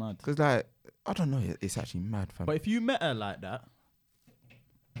kind of mad. Because like I don't know, it's actually mad, fam. But if you met her like that,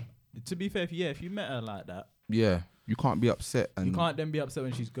 to be fair, if you met her like that, Yeah, you can't be upset, and you can't then be upset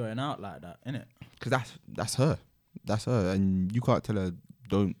when she's going out like that, innit? because that's her, and you can't tell her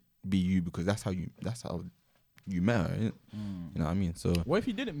don't be you because that's how you met her, innit? You know what I mean? So What if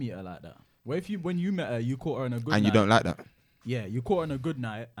you didn't meet her like that? What if when you met her, you caught her on a good night? and you don't like that. Yeah, you caught her on a good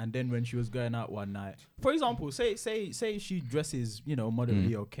night, and then when she was going out one night, for example, say she dresses,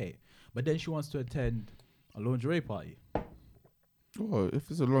 moderately okay, but then she wants to attend a lingerie party, Oh, if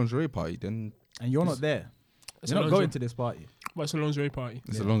it's a lingerie party, then and you're not there. It's You're a not lingerie- going to this party. But it's a lingerie party.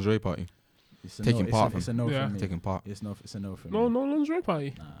 it's Yeah. a lingerie party. It's a Taking no, part it's a no Yeah. for me. Taking part. It's a no for No, me. no lingerie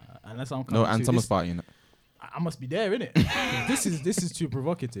party. Nah, unless I'm No, coming and to Summer's this, party, innit? I must be there, innit? this is too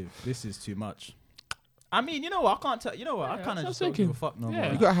provocative. This is too much. I mean, you know what? I can't tell. You know what? I Yeah, kind of that's just don't give a thinking. fuck no Yeah.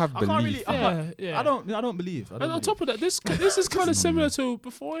 more. You gotta have I can't belief. really. Yeah. I don't believe. I don't And on believe. top of that, this is kind of similar to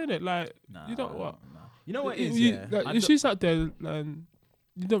before, innit? Like, you don't what? Nah. You know what it is, You- yeah. like, I if don't- she's out there and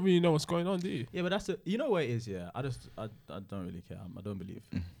you don't really know what's going on, do you? Yeah, but that's you know what it is, yeah. I don't really care. I don't believe.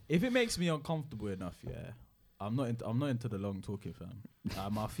 Mm. If it makes me uncomfortable enough, yeah, I'm not into the long talking,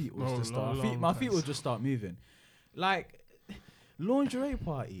 fam. My feet will No, just no start. long My feet will thanks. just start moving. Like lingerie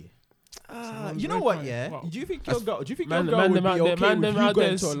party. lingerie You know what? party. Yeah. What? Do you think your girl? Do you think Man- your girl man would them be out there- okay man with them you out going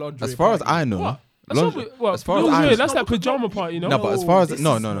there to a s- lingerie As far as party? I know, What? That's lingerie- not, well, as far as I lingerie, know- that's No, like but pajama no, party, no? no, but as far as this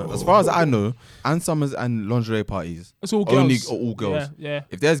no, is- no, no. As far as I know, and Summers and lingerie parties, It's all only girls. all girls. Yeah.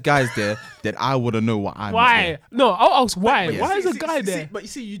 If there's guys there, then I wouldn't know what I'm. Why? there. No, I'll ask why. But Why is a See, guy see, there? But you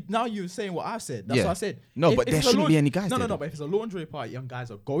see, now you're saying what I said. That's Yeah. what I said. No, but if there it's a shouldn't be any guys No, there, no. though. But if it's a lingerie party and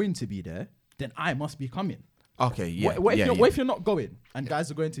guys are going to be there, then I must be coming. Okay, yeah. What yeah, if you're not going and guys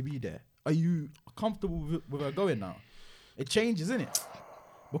are going to be there? Are you comfortable with her going now? It changes, isn't it?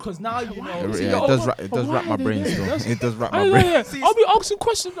 Because now you know. Yeah, see, it you're does. over- It does why wrap my are they brain there? still. That's- It does wrap I my brain. yeah. See, I'll be asking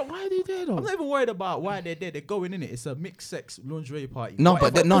questions like, why are they there though? I'm not even worried about why they're there. They're going in it. It's a mixed sex lingerie party. No,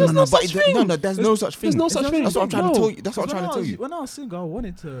 Whatever. but no, There's no but such thing. no, there's no such thing. There's no such thing. That's what I'm trying to No. tell you. That's what I'm trying to tell you. When I was single, I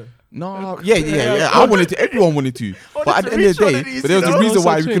wanted to. No, yeah. I wanted to. Everyone wanted to. But at the end of the reach one day, of these, but there was you a know? reason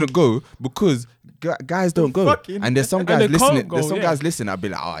why Such we thing. couldn't go because guys don't go. Fucking- And there's some And guys they listening. can't go, There's some yeah. guys listening. I'd be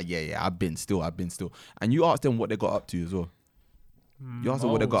like, oh yeah. I've been still. And you ask them what they got up to as well. You ask them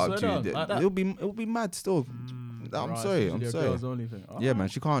what they got up swear to. down, like that. It'll be mad still. I'm Right, sorry. it's I'm usually a sorry. girls only thing. Yeah, man.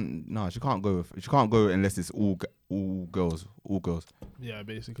 She can't go. She can't go unless it's all girls. All girls. Yeah,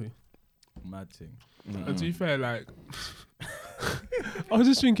 basically. Mad thing. And to be fair, like, I was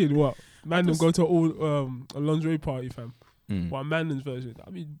just thinking, what man them go to a lingerie party, fam. Mm. What man's version? I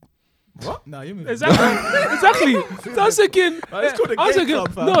mean, What? No, you mean exactly. So I was thinking. It's called a I was gay thinking.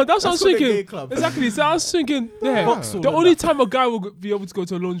 club, fam. No, that's what I was That's called a gay thinking. club. Exactly. So I was thinking. Yeah. Vauxhall The and only that. time a guy will be able to go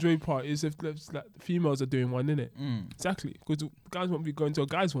to a lingerie party is if like, females are doing one, innit? Mm. Exactly. Because guys won't be going to a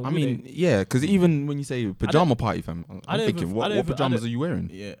guy's one. I will mean, they? yeah, because even when you say pajama party, fam, I I'm don't thinking, even- I what don't even- I pajamas don't- are you wearing?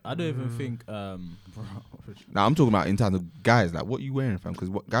 Yeah, I don't even think. Now I'm talking about in terms of guys, like what you wearing, fam? Because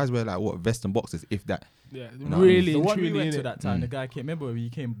what guys wear, like what vest and boxers, if that. Yeah, No, really The and one we truly went in to it. that time, Mm. the guy came. Remember, he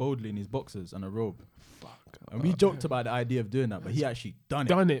came boldly in his boxers and a robe. And we joked about the idea of doing that, but he actually done it.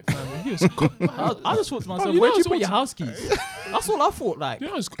 Done it, fam. He was, I just thought to myself, you where'd know you it's put your what- house keys? That's all I thought. Like, you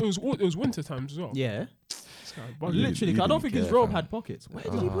know, it was winter times as well. yeah, This guy bugging. literally. 'Cause I you don't think his care, robe fam. had pockets. Where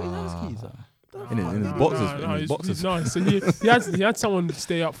did he put his house keys? In his No, boxers, no, in no, his boxers. No, so he had someone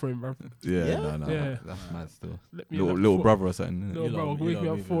stay up for him, bro. Yeah, Yeah? no, Yeah. that's mad still. Let me Little like, brother or something. Little You bro, lot- you wake lot me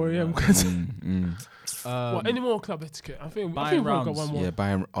up leave 4 it, a.m. man. What, any more club etiquette? I think we've Buying got one rounds. more. Yeah,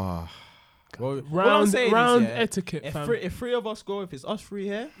 buying. Well, what I'm saying is, round yeah, etiquette, if fam. if three of us go, if it's us three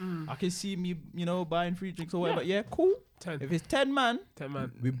here, I can see me, buying free drinks or whatever. Yeah, cool. 10. If it's 10 man,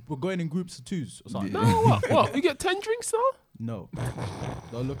 we're going in groups of 2s or something. No, what? You get 10 drinks now? No.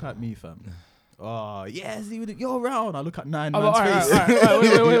 Don't look at me, fam. Oh, yeah, see, you're around. I look at 9 Oh, man's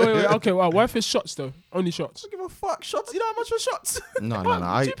face. wait. Okay, well, what if it's shots though? Only shots. I don't give a fuck. Shots. You know how much for shots? No,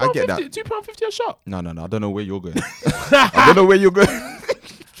 I get that. £2.50 a shot. No, I don't know where you're going. I don't know where you're going.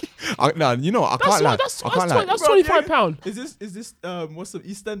 I can't lie. That's I can't lie. That's Bro, £25. Is this what's the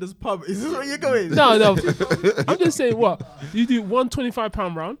EastEnders pub? Is this where you're going? No. I'm just saying, what you do one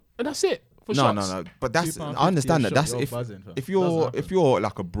 £25 round, and that's it for shots. No. But that's £2.50 I understand a that. shot, That's you're if buzzing, fam. if Doesn't you're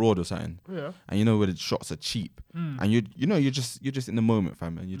like abroad or something, Yeah. and you know where the shots are cheap, and you're just in the moment,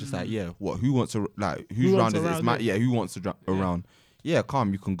 fam, and you're just like, yeah, what? Who wants to whose round is it? It's around it? who wants to around? Yeah,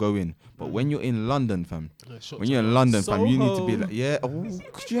 calm, you can go in. But when you're in London, fam, shots when you're in London, fam, you need to be Soho. like, yeah. Oh,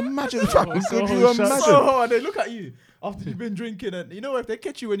 could you imagine, fam? Could Soho you shots. imagine? So they look at you after you've been drinking, and if they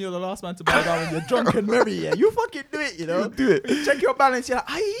catch you when you're the last man to bow down and you're drunk and merry, yeah, you fucking do it, Do it. You check your balance, you're like,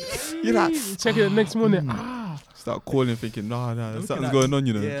 aye. You're like, Check it the next morning. start calling, thinking, nah, Looking something's at- going on,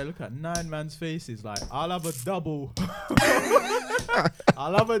 you know. Yeah, look at 9 man's faces. Like, I'll have a double.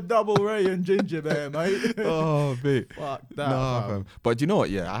 I'll have a double Ray and ginger beer, mate. Oh, mate. Fuck that. Nah, fam. fam. But do you know what?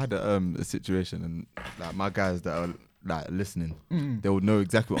 Yeah, I had a situation, and like my guys that are like listening, they would know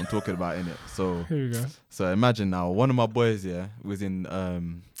exactly what I'm talking about in it. So Here we go. So imagine now, one of my boys, was in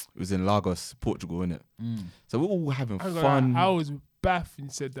Lagos, Portugal, innit? So we're all having fun. I was baff when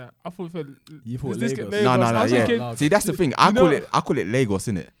you said that. I thought You thought this Lagos. get No, I was yeah. thinking, See, that's the thing. I call it Lagos,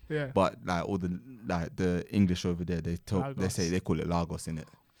 innit? yeah. But like all the English over there, they Lagos. say they call it Lagos, innit?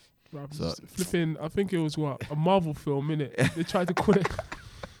 Bruv, So- just flipping. I think it was a Marvel film, innit? They tried to call it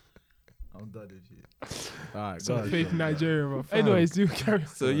I'm done with you. Alright, some go on. fake Nigeria. Bruv. Anyways, do carry on.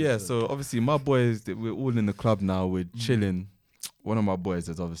 So yeah, so obviously my boys, we're all in the club now. We're chilling. One of my boys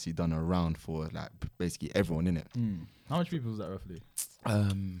has obviously done a round for like basically everyone in it. How much people was that roughly?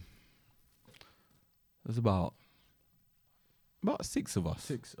 There's about 6 of us.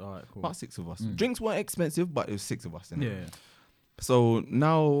 6. Alright, cool. About 6 of us. Drinks weren't expensive, but it was 6 of us. Innit? Yeah. So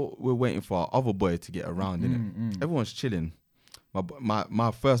now we're waiting for our other boy to get around. Innit? Everyone's chilling.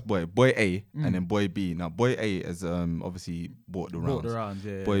 My first boy A, and then boy B. Now boy A has obviously bought the rounds.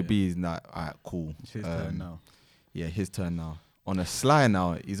 Yeah. Boy B is like, alright, cool. It's his turn now. Yeah, his turn now. On a sly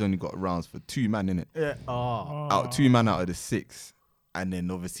now, he's only got rounds for 2 man in it. Yeah. Out 2 man out of the 6, and then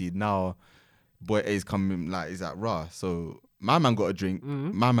obviously now, boy A is coming like he's like raw. So my man got a drink,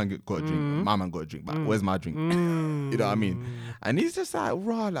 my man got a drink, my man got a drink. But where's my drink? You know what I mean? And he's just like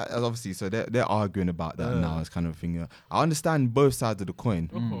raw, like obviously. So they're arguing about that now. It's kind of a thing. I understand both sides of the coin,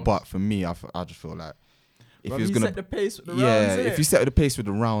 but for me, I just feel like if If you're you gonna set the pace with the yeah, rounds, if you set the pace with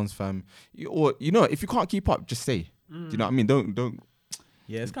the rounds, fam, or if you can't keep up, just say. Do you know what I mean? Don't.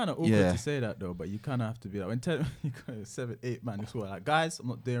 Yeah, it's kind of awkward Yeah. to say that though, but you kind of have to be like when 10, you got 7, 8 man. It's like, guys, I'm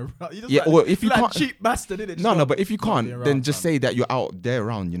not doing. You just Yeah, like, well, if you like can't- cheap bastard, innit? No, but if you Just not can't, being then around, just fam. say that you're out there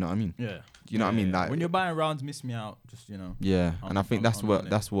around. You know what I mean? Yeah. You know what I mean? Like when you're buying rounds, miss me out. Just yeah, and I think that's what it.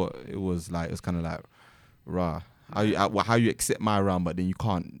 that's what it was like. It was kind of like, rah, how you accept my round, but then you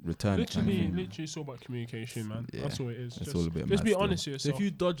can't return it. kind of thing. Literally, it's all about communication, man. Yeah, That's all it is. it's Just, all a bit just mad be still. honest with So yourself. if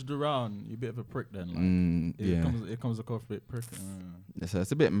you dodged around, you're a bit of a prick then. Like, Yeah, it comes across a bit prick. so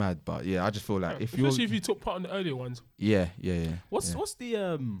it's a bit mad, but yeah, I just feel like if you're especially if you took part in the earlier ones. yeah.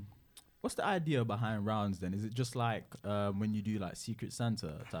 What's the idea behind rounds then? Is it just like when you do like Secret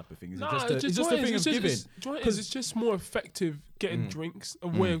Santa type of thing? Is it just a thing of giving? It's just more effective getting drinks, a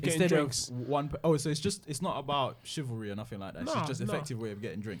way of getting Instead drinks. of so it's not about chivalry or nothing like that. It's Nah, just nah. effective way of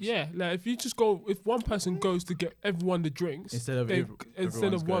getting drinks. Yeah, like if one person goes to get everyone the drinks Instead of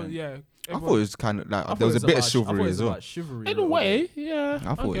everyone's one, going. yeah. I thought it was kind of like I thought there was it a bit of about- I chivalry thought it as was well. about chivalry In a way, yeah.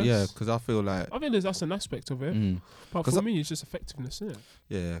 I thought guess. yeah, because I feel like I think that's an aspect of it. But 'Cause for me, it's just effectiveness, isn't it?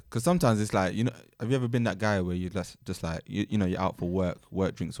 yeah, because sometimes it's like have you ever been that guy where you just like you're out for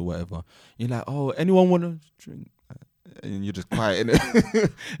work drinks or whatever, you're like, oh, anyone want to drink? And you're just quiet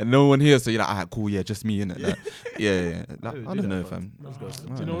innit? And no one here, so you're like, alright, cool, yeah, just me innit? Yeah. Like, yeah. Like, Do I don't that, know, fam. fam. Let's go. I Do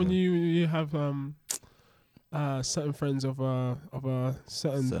you don't know when you have certain friends of a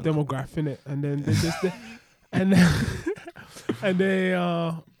certain Certain- demographic in it, and then they just and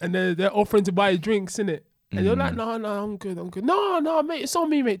they're offering to buy you drinks in it, and you're like, no, I'm good. No, mate, it's on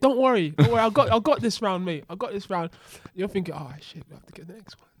me, mate. Don't worry. I got this round, mate. I got this round. You're thinking, oh shit, we have to get the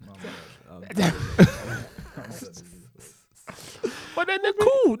next one. But then they're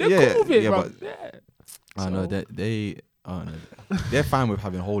cool. They're Yeah, cool with it, yeah, bro. but- Yeah. I know So- that they're fine with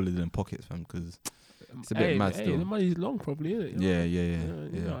having holes in their pockets, fam, because It's a bit mad Hey, still. the money's long, probably, isn't it? You know?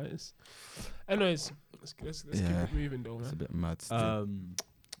 Yeah. You know, it's. Anyways, let's keep Yeah. it moving, though, It's a man. bit mad still.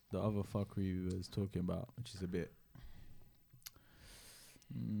 The other fuckery we was talking about, which is a bit.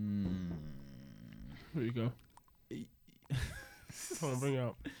 Here you go. Come on, bring it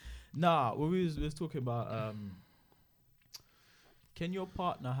up. Nah, we was talking about can your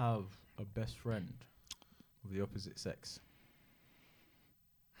partner have a best friend of the opposite sex?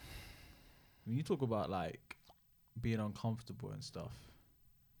 When you talk about like being uncomfortable and stuff,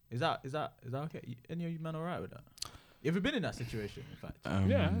 is that okay? Any of you men alright with that? You ever been in that situation? In fact,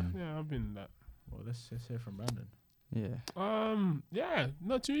 Yeah, I've been in that. well, let's hear from Brandon. Yeah. Yeah.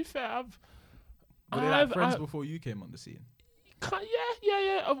 No, to be fair, Were they like friends before you came on the scene?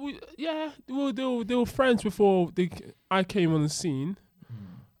 Yeah. They were friends before I came on the scene.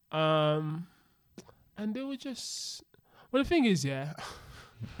 And they were just. Well, the thing is, yeah.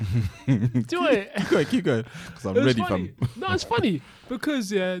 Do it. Keep going. Because I'm It was ready, funny. fam. No, it's funny because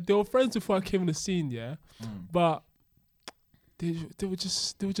they were friends before I came on the scene, yeah. But they were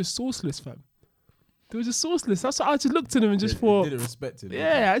just sourceless, fam. They were just sourceless. That's what I just looked at them and just thought, didn't respect it.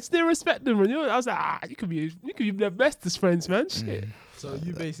 yeah, I just didn't respect them. And I was like, you could be the bestest friends, man. Shit. So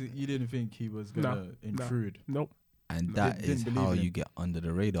you didn't think he was gonna intrude. Nope. And No, that didn't is believe how in him. you get under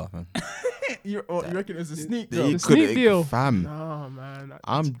the radar, fam. You reckon it was a sneak They deal? The could- sneak deal. fam. No, man.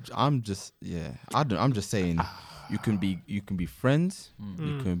 I'm just I'm just saying you can be friends,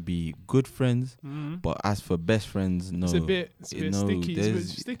 you can be good friends, but as for best friends, no. It's a bit no, sticky. It's a bit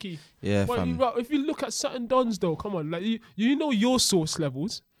there's- sticky. Yeah, Well, fam. if you look at certain dons, though, come on, like you know your source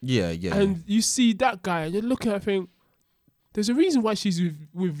levels, Yeah. and you see that guy, and you're looking at think, there's a reason why she's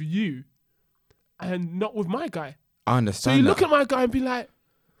with you, and not with my guy. I So understand. you that. look at my guy and be like,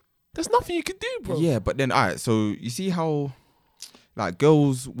 there's nothing you can do, bro. Yeah, but then alright, so you see how like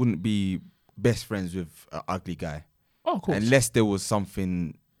girls wouldn't be best friends with an ugly guy Oh, of course. unless there was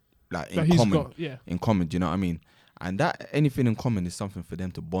something like that in he's common. got, yeah. In common, do you know what I mean? And that anything in common is something for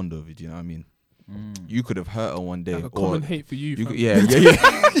them to bond over, do you know what I mean? You could have hurt her one day, Like a or common hate for you. you fam. could,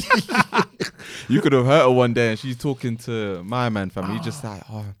 yeah. You could have hurt her one day, and she's talking to my man, fam. You just like,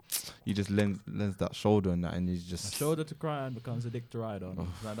 you just lends that shoulder and that, and you just A shoulder to cry on becomes a dick to ride on.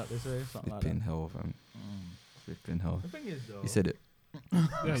 Is that they say? Something like flipping that. hell, fam. Flipping hell. The thing is, though. You said it.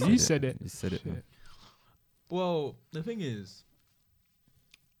 Yeah, you said it. You said it. Man. Shit. Well, the thing is,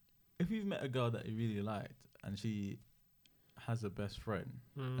 if you've met a girl that you really liked and she has a best friend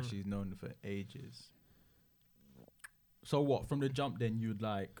that she's known for ages, so what? From the jump, then you'd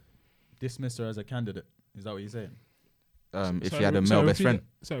like dismiss her as a candidate. Is that what you're saying? If you had a male best friend.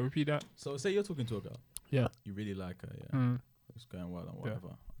 So repeat that. So say you're talking to a girl. Yeah. You really like her. Yeah. It's going well and whatever.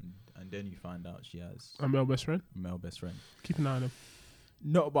 And then you find out she has A male best friend. a male best friend. Keep an eye on him.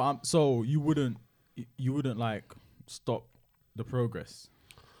 No, but so you wouldn't like stop the progress.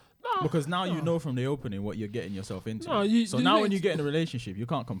 No, Because now you no. know from the opening what you're getting yourself into. No, so the now when next- you get in a relationship, you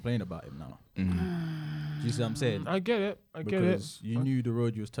can't complain about him now. Do you see what I'm saying? I get it. I get it. Because you knew the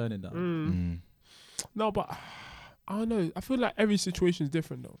road you was turning down. No, but I don't know. I feel like every situation is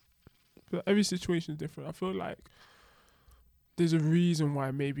different, though. Every situation is different. I feel like there's a reason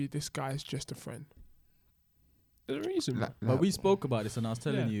why maybe this guy is just a friend. There's a reason. man. But we spoke about this, and I was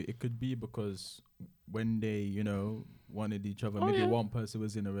telling Yeah. you it could be because when they, wanted each other, Oh, maybe yeah. one person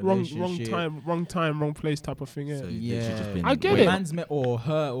was in a wrong relationship. time, wrong place type of thing. Yeah, So you Yeah, literally just been I get When it. man's met or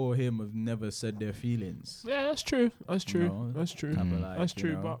her or him have never said their feelings. yeah, that's true. That's true. No, That's true. Type of like, That's you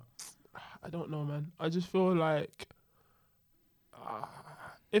true. know. But I don't know, man. I just feel like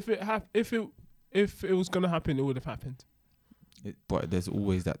if it was gonna happen, it would have happened. But there's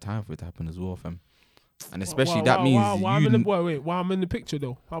always that time for it to happen as well, fam. And especially that means why I'm you. in the why I'm in the picture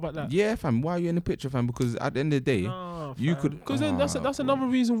though. How about that? Yeah, fam. Why are you in the picture, fam? Because at the end of the day, you could- because then that's bro. another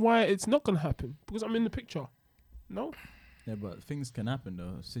reason why it's not gonna happen because I'm in the picture. No, Yeah, but things can happen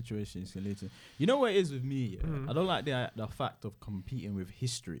though. Situations can lead to. You know what it is with me? Yeah? I don't like the fact of competing with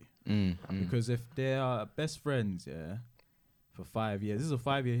history because if they are best friends, yeah, for 5 years, this is a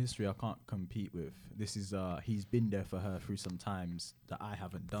 5-year history I can't compete with. This is he's been there for her through some times that I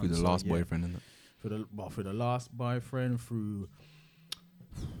haven't done. through the So, last yeah, boyfriend, innit? for the last boyfriend, through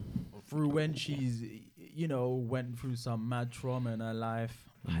when she's went through some mad trauma in her life,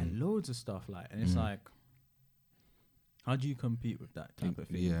 like loads of stuff and it's like, how do you compete with that type of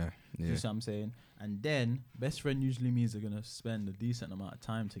thing? Yeah, Do yeah. you see what I'm saying? And then best friend usually means they're gonna spend a decent amount of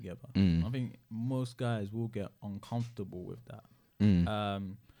time together. I think most guys will get uncomfortable with that.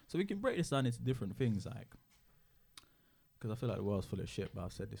 So we can break this down into different things, like, because I feel like the world's full of shit, but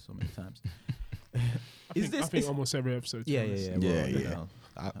I've said this so many times. Is this? I think almost every episode. to be Yeah, honest. Yeah, well,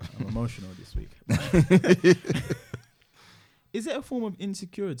 yeah. I'm emotional this week. Is it a form of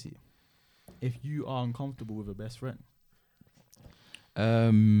insecurity if you are uncomfortable with a best friend?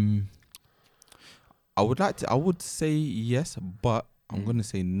 I would say yes, but I'm gonna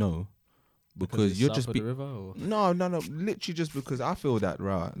say no because it's you're south just of the river, or? no, literally just because I feel that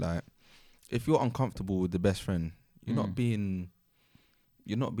right. Like, if you're uncomfortable with the best friend, you're not being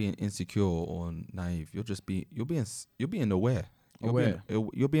insecure or naive. You're being aware.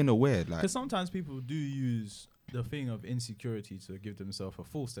 You're being aware. Like, Because sometimes people do use the thing of insecurity to give themselves a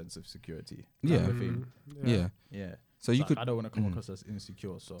false sense of security. Yeah. Kind of thing. yeah. Yeah. So you Like, could. I don't want to come across as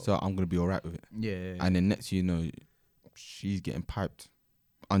insecure, so I'm gonna be alright with it. yeah. And then next, you know, she's getting piped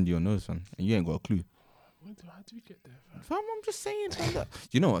under your nose, fam, and you ain't got a clue. How do we get there? Fam? Fam, I'm just saying. Fam, that.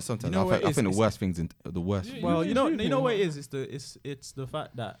 You know what? Sometimes You know what it I is? think the It's- worst things in the worst. Yeah, Well, you know Yeah. what it is. It's the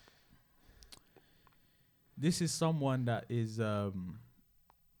fact that this is someone that is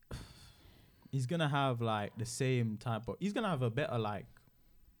he's gonna have like the same type of. He's gonna have a better like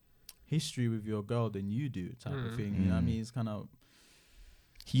history with your girl than you do, type of thing. You know what I mean? It's kind of.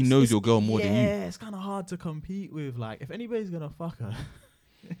 He knows your girl more than you. Yeah, it's kind of hard to compete with. Like, if anybody's gonna fuck her,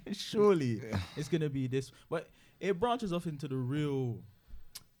 surely it's gonna be this. But it branches off into the real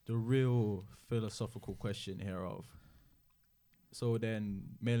philosophical question here of. So then,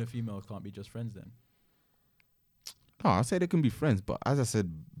 male and females can't be just friends then. No, I say they can be friends, but as I said,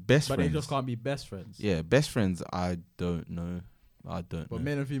 best But friends. they just can't be best friends. Yeah, best friends. I don't know. But know.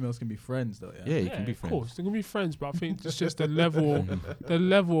 male and females can be friends though. Yeah, you Yeah, can be of friends. course, they can be friends, but I think it's just the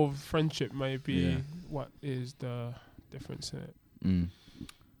level of friendship may be Yeah. what is the difference in it. Mm.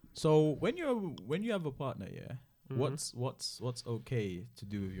 So when you have a partner, yeah, Mhm. what's okay to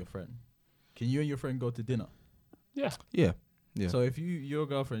do with your friend? Can you and your friend go to dinner? Yeah, Yeah. Yeah. So if your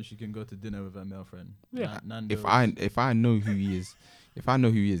girlfriend, she can go to dinner with her male friend. Yeah. Nando's. if I know who he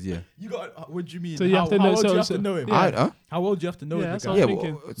is, yeah. You got. What do you mean? So you have to know- How old so- do you have so- to know him? yeah. How old do you have to know Yeah, the that's guy? what Yeah. I'm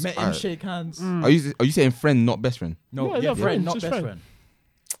thinking. Well, Met him, shake hands. Mm. Are you saying friend, not best friend? No, Yeah, friend, friend, not just best friend. friend.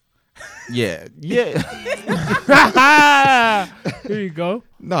 Yeah. Yeah. Here you go.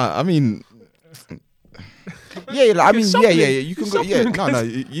 No, I mean. Yeah, like, I mean, You're yeah. softening. You can You're go. Yeah, softening, no.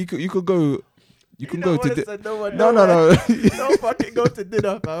 You could go. You can go to. No. No. Don't fucking go to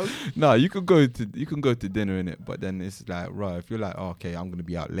dinner, fam. No, you can go to dinner in it, but then it's like, right, if you're like, oh, okay, I'm gonna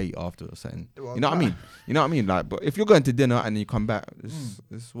be out late after or something. You know what I mean? Like, but if you're going to dinner and you come back,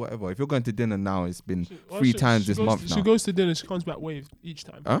 it's whatever. If you're going to dinner now, it's been Well, 3 she- times she this goes- month now. She goes to dinner. She comes back waved each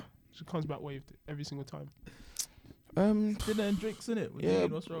time. Huh? She comes back waved every single time. Dinner and drinks in it. Yeah,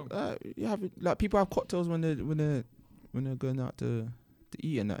 What's wrong? you have like people have cocktails when they're going out to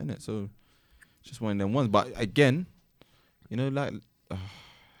eat and that, innit? So it's just one of them ones. But again, you know, like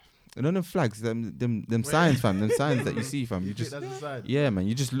you know them flags, them signs, fam, them signs that you see, fam. You just yeah, man.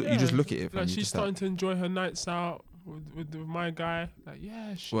 You just look at it, fam. Like You she's just starting to enjoy her nights out with my guy. Like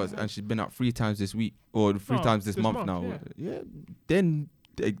yeah, she and she's been out 3 times this week or 3 No, times this this month month, now. Yeah, then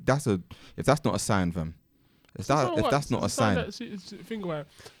if that's not a sign, fam. If that's not a sign, Think about it.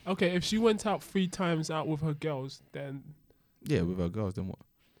 Okay, if she went out 3 times out with her girls, then yeah, with her girls, then what?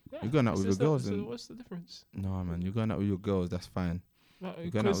 yeah, You're going out it's with just your girls, so and what's the difference? no, man, you're going out with your girls. That's fine.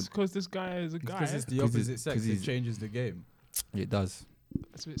 going out Because this guy is a guy. Because it's the 'Cause opposite sex. 'cause It he's- changes the game. It does.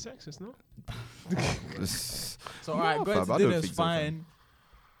 It's a bit sexist, no? So alright, No, going fam, to I don't dinner is think so, fam. fine.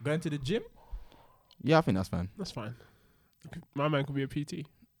 Going to the gym? Yeah, I think that's fine. That's fine. My man could be a PT.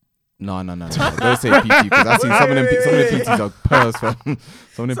 No. Don't say PT because I've seen some of them PTs are purrs, fam.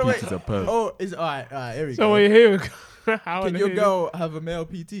 Some of them So PTs are purrs. Oh, is alright. Here we So go. we're here. How Can the your hell- girl have a male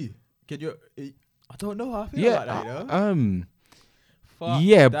PT? Can you? I don't know how I feel Yeah, about that. You know? Fuck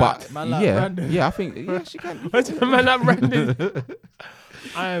yeah, that, but man, like yeah, Brandon. yeah, I think yeah, she can. What's the man that Brandon?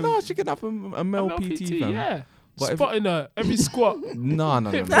 No, she can have a male PT, fam. yeah. But if- Spotting her every squat. No.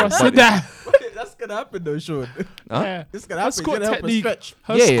 That's that. That's gonna happen though, Sean. Huh? Yeah. It's gonna Her happen. squat You're gonna help her technique. stretch.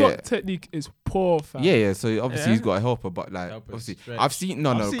 Her Yeah, squat yeah. technique is poor, fam. Yeah. So obviously Yeah. he's got to help her, but like Help her obviously stretch. I've seen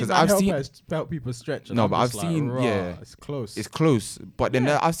because man I've help seen her help people stretch. and No, I'm but just I've like, seen- raw, yeah. it's close. it's close, but then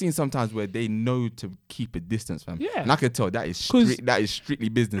Yeah. I've seen sometimes where they know to keep a distance, fam. Yeah. And I can tell that is 'Cause- strictly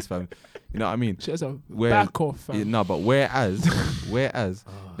business, fam. You know what I mean? She has a Where- back off, fam. Yeah, no, but whereas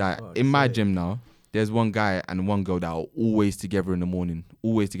like fuck's in my sake. gym now, there's one guy and one girl that are always together in the morning,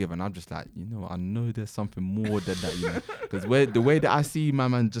 always together, and I'm just like, you know, I know there's something more than that, you know, because the way that I see my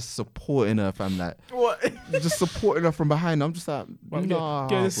man just supporting her, fam, like What? just supporting her from behind, I'm just like, Well, nah,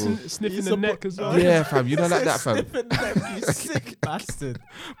 get bro. sniffing You the neck as well. Yeah, fam, you don't like that, fam. Sniffing the neck, you sick bastard.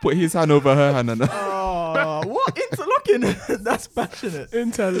 Put his hand over her hand and Oh, what? Interlocking Interlocking. That's passionate.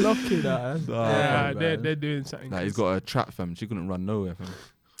 Interlocking. Nah, that's Yeah, bad, they're doing something. Nah, he's got a trap, fam. She couldn't run nowhere, fam.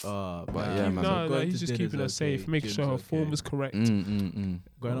 but yeah, man. No, Going he's to just dinner's keeping her safe, okay, making sure her gym's form okay. is correct. Going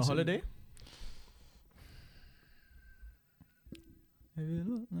on Awesome. holiday?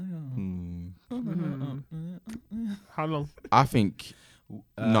 How long? I think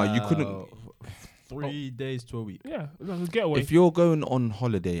no, you couldn't. 3 days to a week. Yeah, like a getaway. If you're going on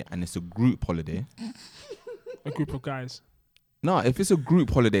holiday and it's a group holiday, A group of guys. no, if it's a group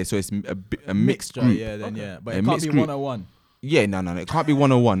holiday, so it's a mixed Mixture, group. yeah, then Okay. yeah. But A it can't mixed be group. 101. Yeah, no, it can't be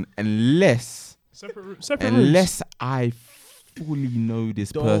 101 unless Separate rooms. unless I fully know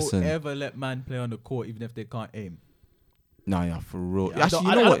this Don't person. ever let man play on the court even if they can't aim. No, yeah, for real. Yeah, Actually,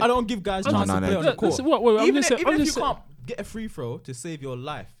 I you know what? I don't give guys No, chance no, to no. play on the court. Listen, wait, I'm Even just if, saying. I'm even if just you saying. can't get a free throw to save your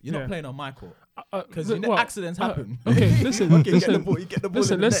life, you're Yeah. not playing on my court. Because What? accidents happen. Okay, listen, Okay, listen. get the ball. You get the ball.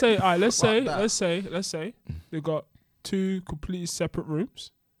 Listen, in the let's net. say, all right, let's Fuck that. say, they got 2 completely separate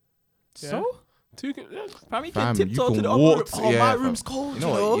rooms. So, Two. fam, you Fam, can you tiptoe to can the other walk room. to- Oh, yeah, my fam. room's cold. You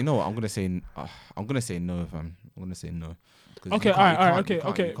know what? I'm gonna say no, fam. I'm gonna say no. 'Cause Okay, you all right, can't- okay, you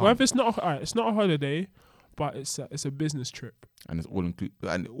okay. can't. Well, if it's not, all right, it's not a holiday, but it's a business trip. And it's all included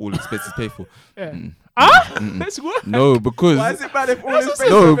and all expenses paid for. Yeah. Mm. Ah, let's work. No, because Why is it bad if all That's this what space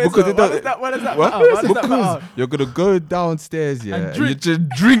No, is because available? it Why don't- does that? Why does that What? matter? Why does that Because matter? you're gonna go downstairs, yeah, and you drink. just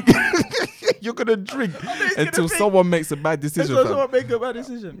drink. You're gonna drink gonna until think- someone makes a bad That's decision, what fam. someone make a bad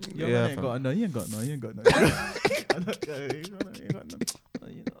decision. Yo, Yeah, man, ain't fam. got no. You ain't got no. You ain't got no.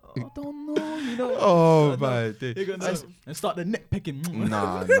 I don't know. You know. Oh I my You're day. gonna and start the neck picking.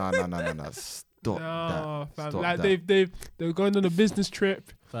 Nah. Stop No, that. fam. Stop Like that. they're going on a business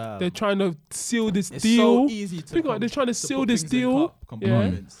trip. Fam. They're trying to seal this It's deal. so easy to. Think about it, they're trying to seal put this things in deal.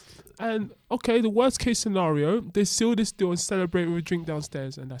 compartments. And okay, the worst case scenario, they seal this deal and celebrate with a drink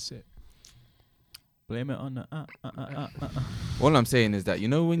downstairs, and that's it. Blame it on the. All I'm saying is that you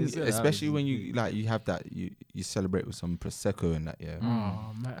know when, It's good, especially that when was you like you have that you celebrate with some prosecco and that, yeah.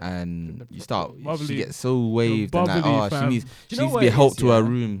 Oh man. And The you start, bubbly- she gets so waved and like, bubbly, oh, fam. she needs Do she you know needs to what be it helped is, to her yeah?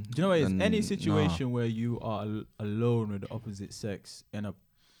 room. Do you know what it is? And Any nah. situation where you are alone with the opposite sex in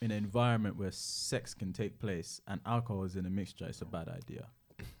an environment where sex can take place and alcohol is in a mixture, it's a bad idea.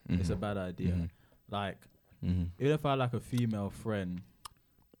 It's a bad idea. Mhm. Like, Mhm. even if I had like a female friend,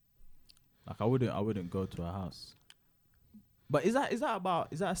 like I wouldn't go to her house. But is that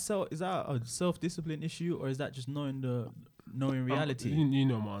a self discipline issue, or is that just knowing reality? You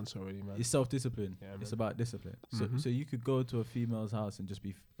know my answer already, man. It's self-discipline. Yeah, It's man. about discipline. Mhm. So you could go to a female's house and just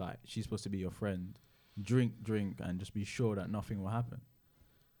be like, she's supposed to be your friend, drink, and just be sure that nothing will happen.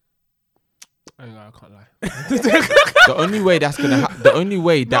 I can't lie. The only way that's gonna the only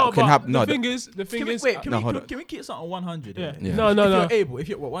way that can but happen. No, The thing is, Can we, wait, no, hold on. can we keep something 100? Yeah. Yeah. No, If no. you're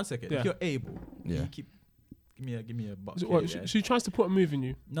able, one second. Yeah. If you're able, Yeah. you keep. Give me a buck. So here, what, yeah? she tries to put a move in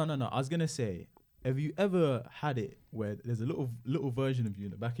you. No. I was gonna say, have you ever had it where there's a little version of you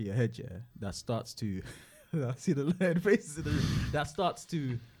in the back of your head, yeah, that starts to, I see the line faces in the room, that starts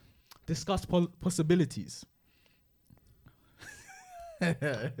to discuss possibilities.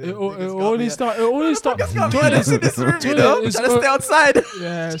 It only start. Trying to stay outside.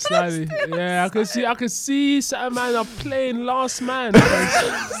 Yeah, slightly. Yeah, I can see some man are playing last man.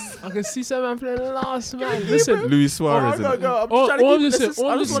 I can see some man playing last man. Listen, Luis Suarez. Oh, innit? I'm All- trying to all keep I'm just this. saying- all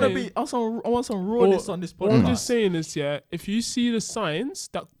I I'm just just want to saying- be. I want some rawness on this all I'm podcast. just saying is, yeah, if you see the signs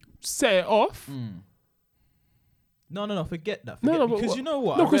that set it off, No, forget that. No, Forget, no, but because what- you know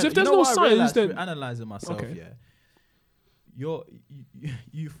what? no, I 'cause real- if there's you know no what I signs, realised then- through analyzing myself, Okay. yeah,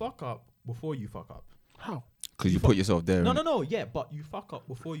 you fuck up before you fuck up. how? Because you put yourself there. innit? No, yeah, but you fuck up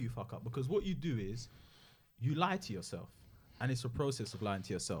before you fuck up, because what you do is you lie to yourself, and it's a process of lying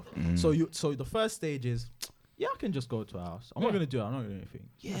to yourself. So the first stage is, yeah, I can just go to a house. I'm not Yeah. gonna do it. I'm not gonna do anything.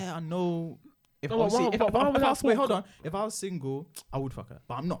 Yeah, I know. If No, but obviously- why- if but why would I that was, wait, fall- hold on. If I was single, I would fuck her,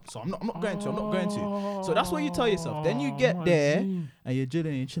 but I'm not. So I'm not going to. I'm not going to. So that's what you tell yourself. Then you get I there see. and you're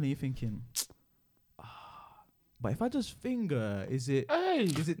chilling, you're thinking, but if I just finger, is it Hey,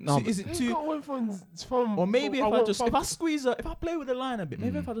 No, is it you too? got one from Or maybe if I want just if from- I squeeze her, if I play with the line a bit,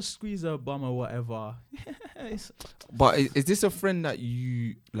 maybe if I just squeeze her bum or whatever. it's- But is this a friend that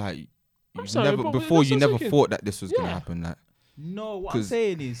you like? I'm You sorry, never but before that's you what I'm never thinking. thought that this was gonna Yeah. happen. Like, no, what I'm 'Cause-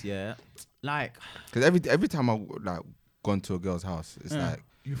 saying is, yeah, like because every time I like gone to a girl's house, it's like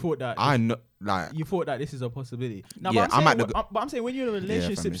you thought that I know like you thought that this is a possibility. Now, Yeah, but I'm, I'm saying, at the but I'm saying when you're in a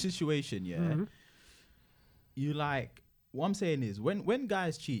relationship family. situation, yeah, Mhm. you like what I'm saying is when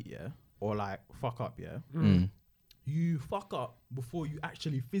guys cheat, yeah, or like fuck up, yeah, you fuck up before you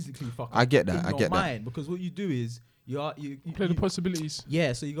actually physically fuck up. I get that, in I your get that. mind, because what you do is you play the possibilities.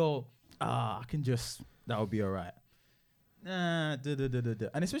 yeah, so you go, I can just, that would be alright.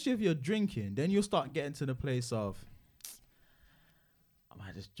 And especially if you're drinking, then you'll start getting to the place of, I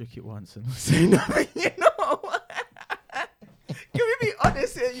might just drink it once and not say nothing, you know? Can we be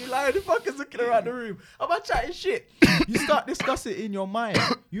honest here? You lying fuckers looking around the room. I'm not chatting shit. You start discussing in your mind.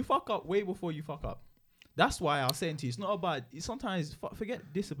 You fuck up way before you fuck up. That's why I was saying to you, it's not about, sometimes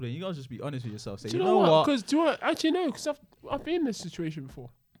forget discipline. You gotta just be honest with yourself. Say, Do you know what? Because actually no, because I've been in this situation before.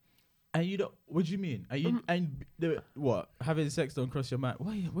 And you don't, what do you mean? Are you, what? Having sex don't cross your mind?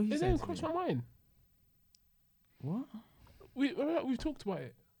 What are you It saying? didn't cross my mind. What? We've talked about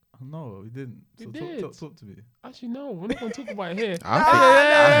it. No, we didn't. We So did. Talk to me. Actually, no, we're not going to talk about it here.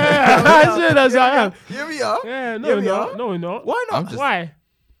 I I said as I am. Here we are. Yeah, no, Here we're we not. are. No, we're not. Why not? I'm just- Why?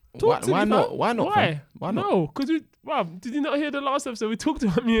 Why not? Why not? Why? Why not? No, because did you not hear the last episode? We talked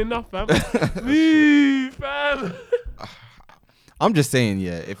about me enough, fam. Me, fam. I'm just saying,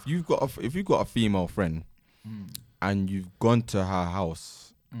 yeah. If you've got a female friend and you've gone to her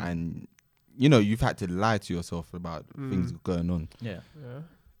house and you know you've had to lie to yourself about things going on. Yeah. Yeah.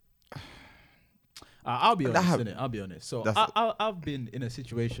 I'll be That honest, have- innit? I'll be honest. So That's- I've been in a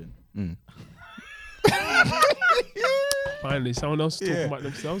situation. Finally, someone else talking Yeah. about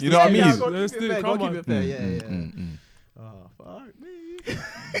themselves. You know what I mean? Yeah, gotta Let's keep do it it. fair, Come gotta on. keep it fair. Yeah. Oh, fuck me.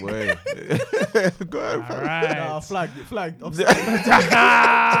 Wait. Go ahead. All fam. right. Nah, flagged.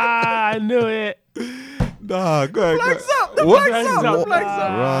 I knew it. Nah, go ahead. Flags up. The What? flags up. What? Flags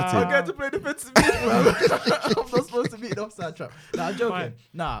up. Rotted. I'm going to play defensive midfield. I'm not supposed to be an offside trap. Nah, I'm joking. Fine.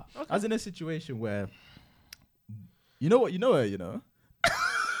 Nah, I was in a situation where, you know what? You know her, you know?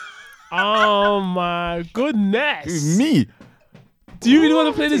 Oh my goodness. Who, me? Do you really want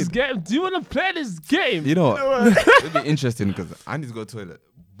to play this game? Do you want to play this game? You know what? It'll be interesting because I need to go to the toilet,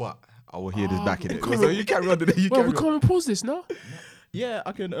 but I will hear this back in it. So you carry on. You Well, carry we on. can't pause this now. Yeah,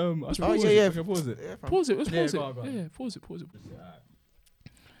 I can. I can pause pause it. it. I can pause it. Pause it. Let's Yeah, pause go it. on, go on. Yeah, pause it.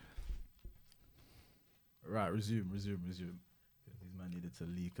 Right, resume. These man needed to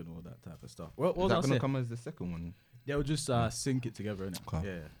leak and all that type of stuff. What Is was that I gonna saying? come as the second one? They'll just sync it together, innit? Okay.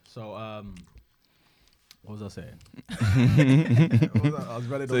 Yeah. So what was I saying? I was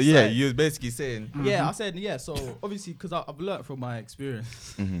running So on yeah, site. you was basically saying. Yeah, I said yeah. So obviously, because I've learned from my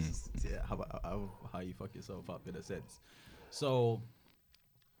experience, Mhm. yeah, how you fuck yourself up in a sense. So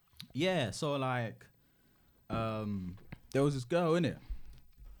yeah, so like, there was this girl in it,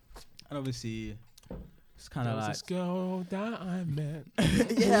 and obviously, it's kind There of was like this girl that I met.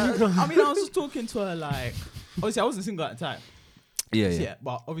 yeah. I mean, I was just talking to her like, obviously, I wasn't single at the time. Yeah.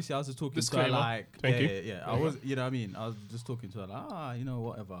 But obviously I was just talking Disclaimer. to her like, Thank you. yeah. I was, you know what I mean? I was just talking to her like, you know,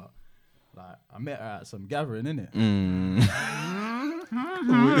 whatever. Like, I met her at some gathering, innit?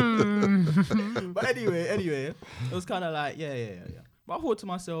 But anyway, it was kind of like, yeah. But I thought to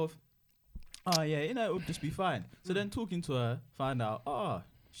myself, oh yeah, you know, it would just be fine. So then talking to her, find out,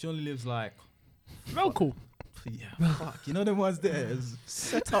 she only lives like, Local. yeah, fuck, you know them ones there. It's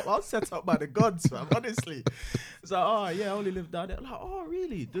set up. I was set up by the gods, fam. Honestly, it's like, oh yeah, I only live down there. Like, oh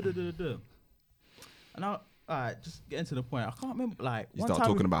really? And just getting to the point. I can't remember. Like, You one start time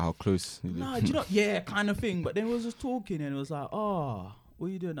talking about how close you live. Nah, do you know? Yeah, kind of thing. But then we was just talking, and it was like, oh, what are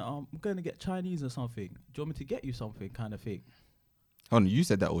you doing? I'm going to get Chinese or something. Do you want me to get you something? Kind of thing. Oh no, you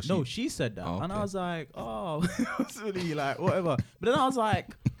said that or she? No, she said that, Oh, and I okay. was like, oh, it's really like whatever. But then I was like,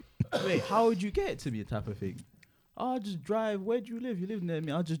 wait, how would you get it to me? Type of thing. I'll just drive. Where do you live? You live near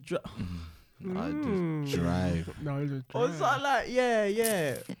me. I'll just drive. I just drive. No, just Oh, it's like, yeah.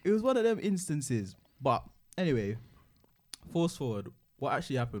 It was one of them instances. But anyway, fast forward. What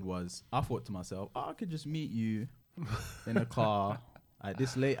actually happened was, I thought to myself, I could just meet you in a car at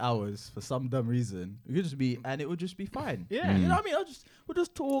this late hours for some dumb reason. We could just be, and it would just be fine. Yeah. You know what I mean? We'll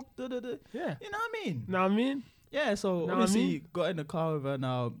just talk. Yeah. You know what I mean? Know what I mean? Yeah. So Know what I obviously mean? got in the car with her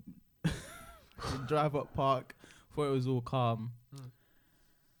now. Drive up park. Thought it was all calm.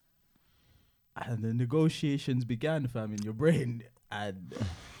 And the negotiations began, fam, in your brain. And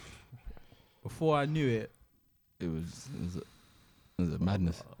before I knew it, It was a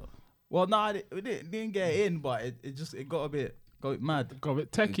madness. well, nah, we didn't get in, but it got a bit mad. Got a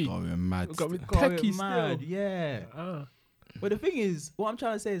bit techie. Got me mad. Got a bit Got a bit techie mad, still. yeah. Ah. But the thing is, what I'm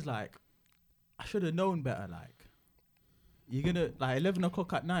trying to say is like, I should have known better. Like, you're gonna like 11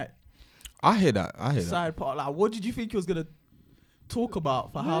 o'clock at night, I hear that. side part. Like, what did you think you was gonna talk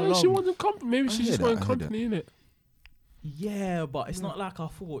about for how Yeah, long? she wanted company. Maybe I she hear just that, wanted I hear company, innit? Yeah, but it's not like I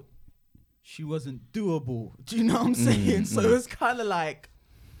thought she wasn't doable. Do you know what I'm saying? So it's kind of like,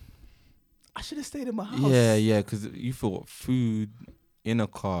 I should have stayed in my house. Yeah, because you thought food in a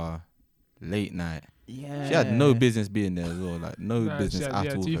car, late night. Yeah. She had no business being there as well. Like no Nah, business she had, at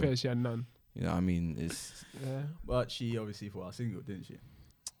yeah, all. to be fam. fair, she had none. You know what I mean? It's Yeah. But she obviously thought I was single, didn't she?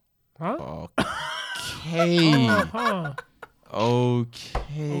 Huh? okay. Uh-huh. Okay.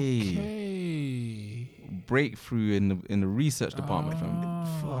 Okay. Breakthrough in the research department, fam.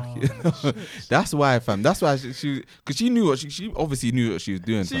 Ah, You know? That's why, fam. That's why she because she knew what she obviously knew what she was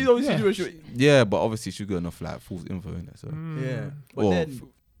doing. She fam. obviously Yeah. knew what she. Yeah, but obviously she got enough like false info in it, so Yeah, but Or then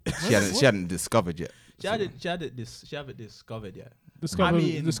she hadn't discovered yet. she hadn't discovered yet.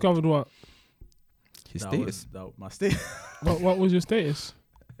 Discovered, discovered what? His That status. was- that- my status. What was your status?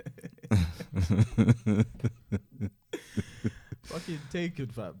 Fucking taken,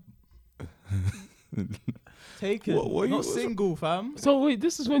 fam. Taken. What not you- single, fam. So wait,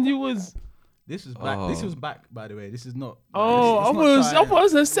 this is when you was. This was back. This Oh. was back, by the way. This is not. Oh, I this is was. not I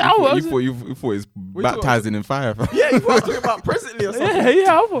was a sour. You thought it's baptizing in fire, fam. Yeah, you were talking about presently or something. Yeah,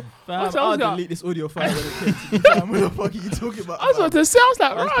 yeah. I thought. Fam, I was I'll gonna- delete this audio file when it came to me, fam. What the fuck are you talking about? I was about to say. I was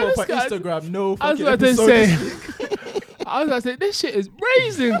like, I right, spoke this on guy. Instagram. No I was fucking about to episode say. this week. I was about to say this shit is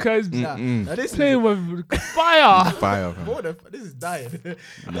brazen, cause Nah, now this playing is with fire. Fire, fam. more than this is dying.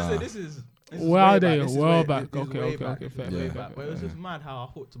 Nah. This is. Where are they? This is Well way- back. this is Okay, way okay, back. okay, This is fair, way fair, back. But it was just mad how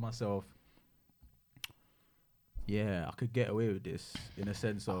I thought to myself, yeah, I could get away with this in a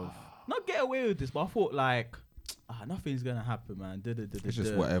sense of not get away with this, but I thought like, nothing's gonna happen, man. It's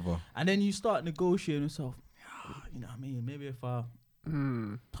just whatever. And then you start negotiating yourself. You know what I mean? Maybe if I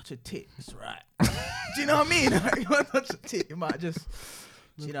touch a tit, it's right. Do you know what I mean? Like, if I touch a tit, you might just.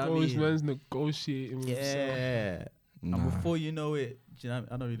 Do you know what I mean? Man's negotiating with himself. Yeah. Nah. And before you know it, do you know,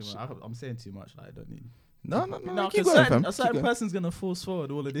 I don't really want. I'm saying too much. Like, I don't need. No. No, Keep because going, fam. a Keep certain going. person's gonna force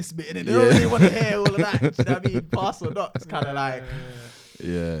forward all of this bit, and they Yeah. don't really want to hear all of that. Do you know what I mean? Pass or not? It's kind of like,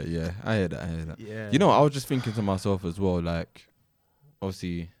 Yeah. I hear that. yeah. You know, I was just thinking to myself as well. Like,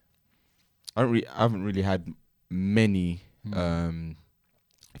 obviously, I haven't really had many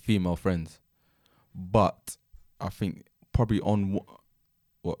female friends, but I think probably on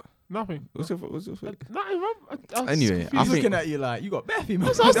what? Nothing. What's it? Nothing, bro. Anyway, I He's think looking at you like you got bare female.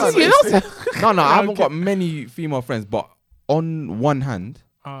 That's what I was friends. thinking. no. I haven't Okay. got many female friends, but on one hand,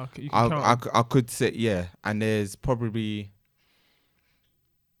 Okay, you can count. I could say yeah, and there's probably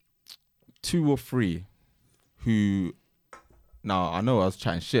 2 or 3 who. Now I know I was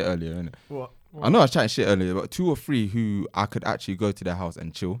chatting shit earlier, innit? What? I know I was chatting shit earlier, but 2 or 3 who I could actually go to their house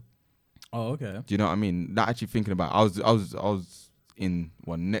and chill. Oh, okay. Do you know what I mean? Not actually thinking about. I was in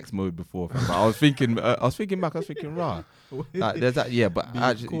next mode before, but I was thinking. I was thinking raw. Like, there's that, yeah, but Be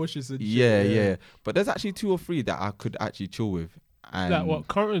actually, cautious and shit, yeah. But there's actually 2 or 3 that I could actually chill with. And Like what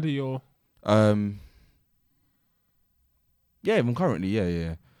currently or yeah, even currently,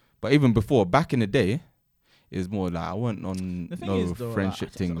 yeah. But even before, back in the day, it was more like I wasn't on The thing no is, though, friendship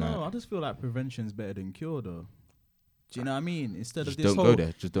like, thing. I Like, just feel like prevention's better than cure, though. Do you know what I mean? Instead of just this don't whole, go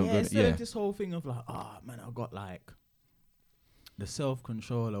there. Just don't go there. instead Yeah. of this whole thing of like, man, I got like the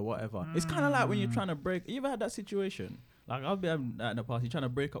self-control or whatever. It's kind of like when you're trying to break. You ever had that situation? Like I've been at in the past. You're trying to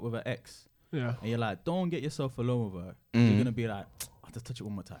break up with an ex, yeah. and you're like, don't get yourself alone with her. Mm. You're gonna be like, I'll just touch it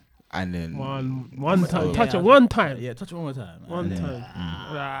one more time. And then One time, Yeah, touch it I- one time. Yeah, touch it one more time. One And then-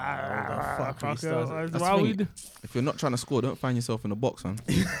 time. fuck Fuck restarts it. it. That's That's why the we thing. do. if you're not trying to score, don't find yourself in a box, man.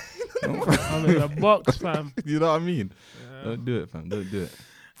 I'm in a box, fam. You know what I mean? Yeah. Don't do it, fam. Don't do it.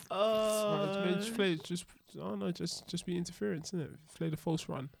 Just be interference, innit? Play the false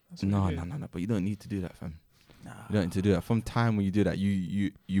run. That's No. what it is. But you don't need to do that, fam. Nah. You don't need to do that. From time when you do that,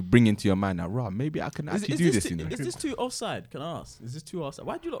 you bring into your mind that, right, maybe I can actually do this. You know, Is this too offside? Can I ask? Is this too offside?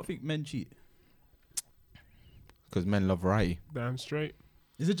 Why do you not think men cheat? because men love variety. Damn straight.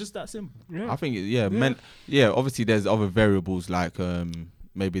 Is it just that simple? Yeah. I think, men. Yeah, obviously there's other variables like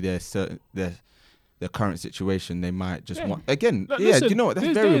maybe their current situation. They might just want again. Look, yeah, listen, do you know what? That's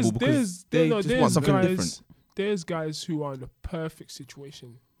there's- variable there's- because they no, just there's want something guys- different. There's guys who are in the perfect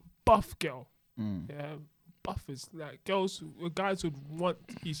situation. Buff girl. Mm. Yeah. Buffers. Like guys would want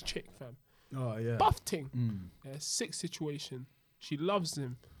his chick, fam. Oh yeah. Buff thing. Mm. Yeah, sick situation. She loves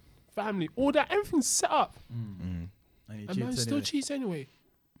him. Family. All that. Everything's set up. Mm. And he And man cheats still anyway. cheats anyway.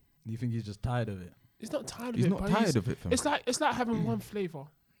 You think he's just tired of it? He's not tired of He's it. not but tired of it, fam. It's like having one flavor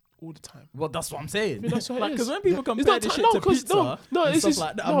all the time. Well, that's what I'm saying. I mean, that's what it Like, is. because when people It's compare not this ti- shit no, to 'cause pizza no, and it's stuff just,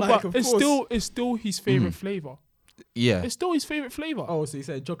 like that, no, I'm like, but of it's course. still his favorite flavor. Yeah. It's still his favorite flavor. Oh, so you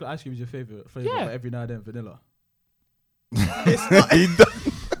said chocolate ice cream is your favorite flavor, Yeah. but every now and then vanilla. He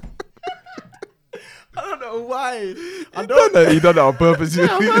I don't know why. I done that. He done that on purpose. Yeah,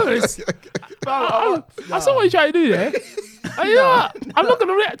 I'm honest. I saw what you trying to do there. And you know what? I'm not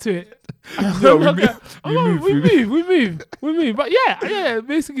gonna react to it. No, I'm not we gonna- move. we move. But yeah.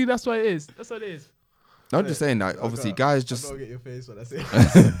 Basically, that's what it is. That's what it is. I'm just saying that obviously guys I just don't get your face when I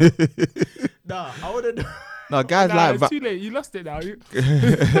say Nah, I wouldn't. No, guys Nah, like it's va- too late. You lost it now. You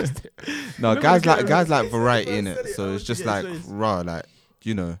no, Remember guys the like guy- variety I in said it. it, So I it's just was like thinking, yes. raw, like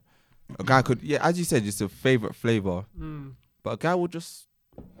you know, a guy could as you said, just a favorite flavor, but a guy will just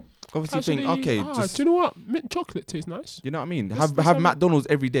obviously think, okay, just do you know what? Mint chocolate tastes nice. you know what I mean. Let's Have have it. McDonald's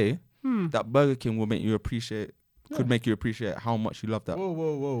every day. Hmm. That Burger King will make you appreciate. Yeah. Could make you appreciate how much you love that.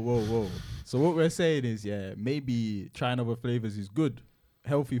 Whoa. So what we're saying is, maybe trying other flavors is good,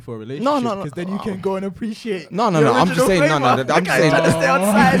 healthy for a relationship. No. Because then you can go and appreciate. No. the I'm just original saying. No. flavour. I'm The just guy's saying. trying to stay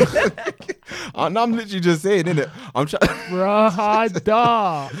outside. No, I'm literally just saying, innit? I'm trying. Brother.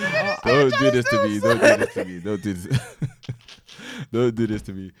 Don't do this to me. Don't do this to me. Don't do this. Don't do this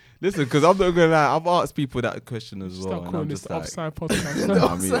to me. Listen, because I'm not gonna lie. I've asked people that question as well, Start and I'm calling this just the like, offside podcast. no,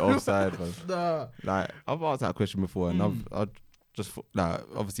 I mean, offside. Man. Nah. Like I've asked that question before, and I've just like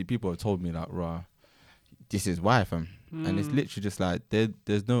obviously people have told me like, rah, this is why, fam, and it's literally just like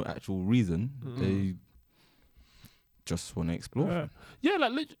there's no actual reason. They just want to explore. Yeah,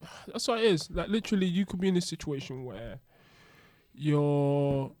 like that's what it is. Like literally, you could be in a situation where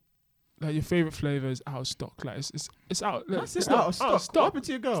your favorite flavor is out of stock. Like it's out. Like, What's it's this out of stock? What happened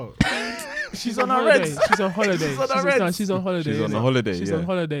to your girl? She's on her holiday. reds. She's on holiday. She's on her reds. She's on holiday. She's on innit? a holiday. She's yeah. on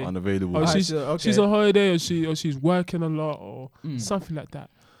holiday. Unavailable. Oh, Alright, she's on holiday, or she's working a lot, or Mm. something like that.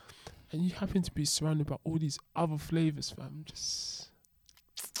 And you happen to be surrounded by all these other flavors, fam. Just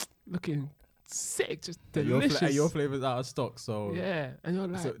looking sick, just delicious. Your flavor's out of stock, so yeah, and you're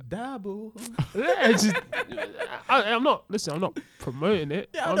like, So dabble. yeah, it's just, I'm not. Listen, I'm not promoting it.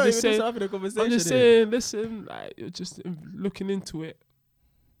 Yeah, I I'm know. just Even saying. just having a conversation. I'm just here. saying. Listen, like you're just looking into it,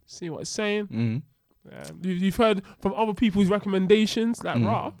 seeing what it's saying. Mm. You've heard from other people's recommendations, like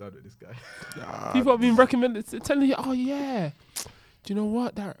rah. I'm done with this guy. People have been recommended, telling you, oh yeah, do you know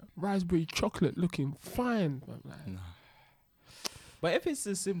what? That raspberry chocolate looking fine. I'm like, But if it's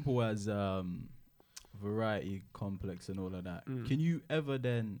as simple as variety, complex, and all of that, can you ever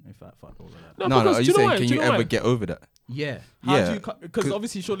then, in fact, fuck all of that? No, No, because are do you know saying why? can Do you know ever why? get over that? Yeah. Yeah. Because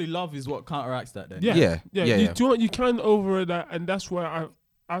obviously, surely love is what counteracts that then. Yeah, Yeah, yeah. yeah, You yeah. do what you can over that, and that's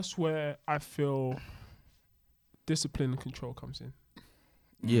where I feel discipline and control comes in.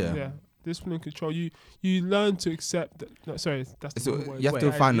 Yeah. Discipline and control. You learn to accept that. No, sorry, that's the So wrong word. you have to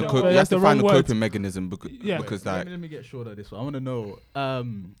Wait, find you the know cope. what? You have That's the to find the wrong word. coping mechanism because Yeah. because Wait, like let me get short of this one. I want to know.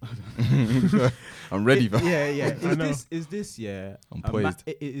 I'm ready, bro. Yeah. I know. Is this I'm poised.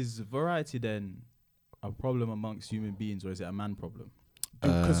 Is variety then a problem amongst human beings, or is it a man problem?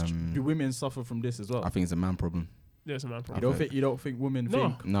 Because do women suffer from this as well? I think it's a man problem. There's a man you problem. don't think women No.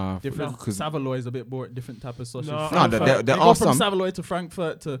 think No, different? because Savoy is a bit more different type of sausage. No, Frankfurt. there You are go from some. Savoy to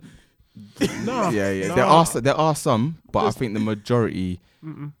Frankfurt to No. yeah. No. There are some, but I There's- think the majority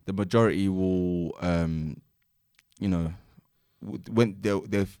Mm-mm. will when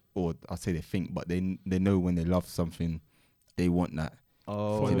they or I'll say they think, but they know when they love something, they want that.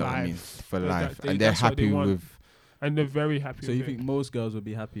 oh, you know what I life. mean? For Like life, that- and they're that's what they happy want. with. And they're very happy. So you with think it. most girls would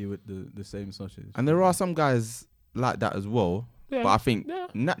be happy with the same sausage? And there are some guys like that as well, Yeah. but I think Yeah.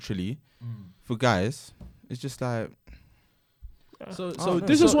 naturally for guys, it's just like So Oh, no.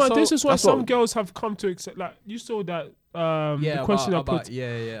 This is why that's some what- girls have come to accept. Like you saw that the question I put. about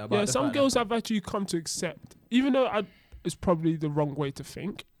Yeah, the some fact girls have actually come to accept, even though it's probably the wrong way to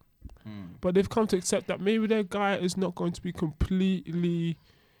think, but they've come to accept that maybe their guy is not going to be completely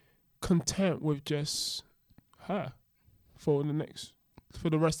content with just her for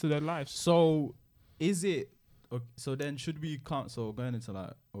the rest of their lives. So is it? So then should we cancel going into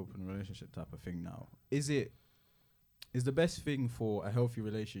like open relationship type of thing now? Is the best thing for a healthy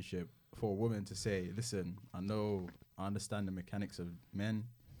relationship for a woman to say, listen, I understand the mechanics of men,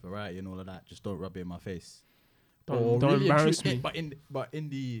 variety and all of that. Just don't rub it in my face. Don't embarrass me. But in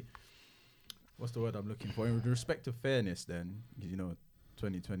the what's the word I'm looking for? In respect to fairness, then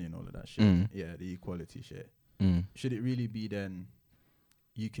 2020 and all of that shit. Yeah, the equality shit. Should it really be then?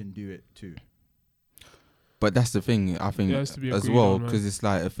 You can do it too. But that's the thing, I think, It has to be as agreed well, on, right? because it's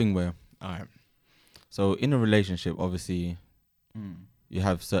like a thing where, all right, so in a relationship, obviously, you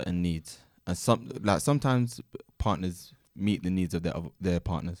have certain needs, and sometimes partners meet the needs of their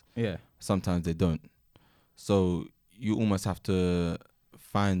partners. Yeah. Sometimes they don't. So you almost have to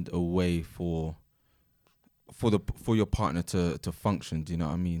find a way for your partner to function. Do you know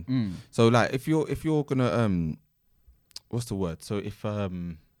what I mean? So like if you're gonna what's the word? So if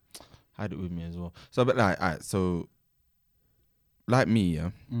had it with me as well. So but like alright, so like me, yeah.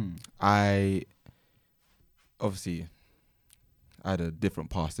 I obviously I had a different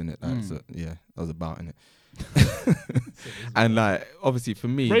past in it. Like, so yeah, I was about in it. And like obviously for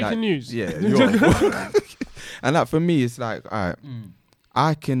me, Breaking like, news. yeah, and like for me, it's like, all right,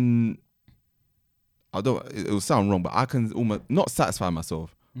 I can I don't. It will sound wrong, but I can almost not satisfy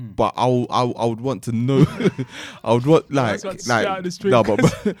myself. But I would want to know. I would want That's what spit out the string. no,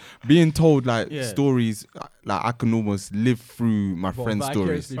 but being told like Yeah. stories, like I can almost live through my What, friends'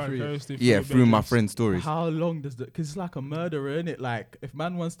 stories. vicariously through you? Vicariously Yeah, your through my bedrooms. friends' stories. How long does that? Because it's like a murderer, isn't it? Like if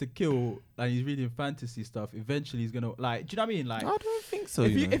man wants to kill and he's reading fantasy stuff, eventually he's gonna like. Do you know what I mean? Like I don't think so.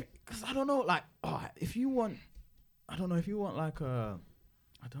 if you you, know. because I don't know, like if you want, I don't know, if you want like I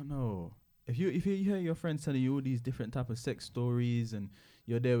don't know, if you hear your friends telling you all these different type of sex stories and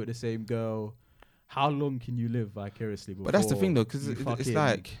you're there with the same girl, how long can you live vicariously? But that's the before thing though, because you it's fucking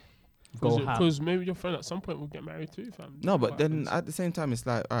like go ham? Because maybe your friend at some point will get married too, fam. no, but What then happens? at the same time, it's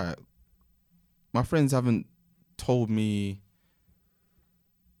like, all right, my friends haven't told me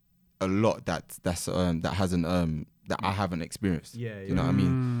a lot that I haven't experienced. Yeah, yeah. You know what I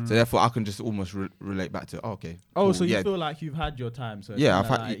mean? So therefore, I can just almost relate back to, oh, okay. Oh, cool, so you yeah, feel like you've had your time? So it's Yeah,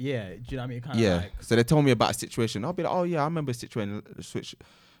 kinda I've had- like, yeah. Do you know what I mean? Kind of yeah. like So they tell me about a situation. I'll be like, oh yeah, I remember a situation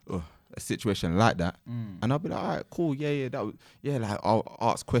like that, and I'll be like, all right, cool, yeah, that was, yeah. Like I'll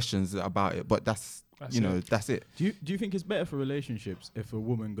ask questions about it, but that's That's you know, it. that's it. Do you think it's better for relationships if a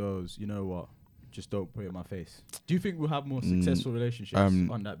woman goes, you know what, just don't put it in my face? Do you think we'll have more successful relationships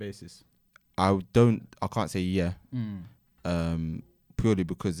on that basis? I can't say yeah, purely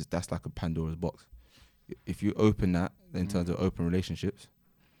because that's like a Pandora's box. If you open that in terms of open relationships,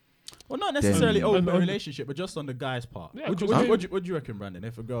 Well, not necessarily open And- relationship, but just on the guy's part. Yeah, What do 'cause you reckon, Brandon?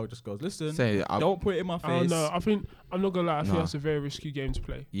 If a girl just goes, listen, say don't put it in my I face, don't know. I think I'm not gonna lie. I think Nah. that's a very risky game to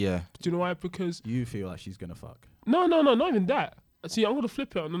play. yeah, Do you know why? Because you feel like she's gonna fuck. no, not even that. See, I'm gonna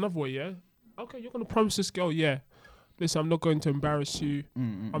flip it on another way. Yeah. Okay, you're gonna promise this girl, yeah. Listen, I'm not going to embarrass you.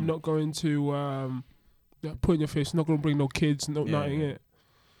 I'm not going to put in your face. I'm not gonna bring no kids, nothing in it.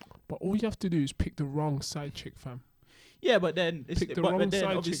 But all you have to do is pick the wrong side chick, fam. Yeah, but then Pick the but wrong then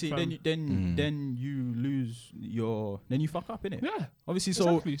side obviously chick, then you lose then you fuck up in it. Yeah. Obviously,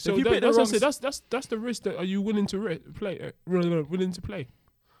 Exactly. so So if you that, pick the that's what I wrong say. That's the risk that are you willing to play? Willing to play?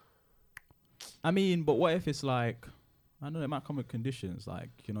 I mean, but what if it's like, I know it might come with conditions, like,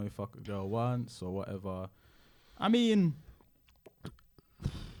 you know, you fuck a girl once or whatever. I mean,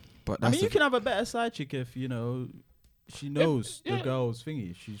 but that's you can have a better side chick if, you know, she knows yeah. the girl's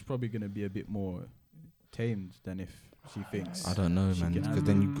thingy. She's probably going to be a bit more tamed than if she thinks. I don't know, She man, can because have-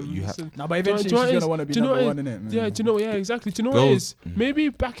 then you have Listen, No, but Do you know- eventually do you know she's what going it to is? want to be Do you know number what one, it innit? yeah, do you know? Yeah, exactly. Do you know what it Girls- is? Maybe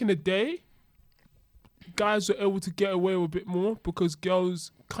back in the day, guys were able to get away with a bit more because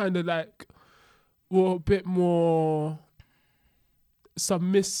girls kind of like were a bit more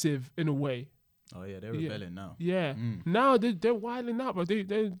submissive in a way. Oh, yeah, they're Yeah. rebelling now. Yeah. Now they're wilding out, but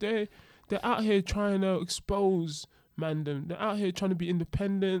they're out here trying to expose mandem. They're out here trying to be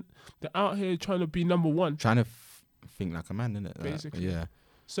independent. They're out here trying to be number one. trying to think like a man, innit? Like, Basically. yeah.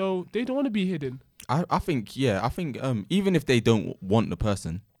 So they don't want to be hidden. I think even if they don't want the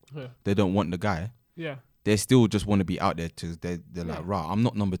person, Yeah. they don't want the guy, Yeah. they still just want to be out there because they're Yeah. like, right, I'm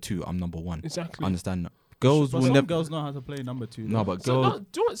not number 2, I'm number 1. Exactly. Understand that? Girls But will some never. girls know how to play number two. No, though. but So, girls, no, do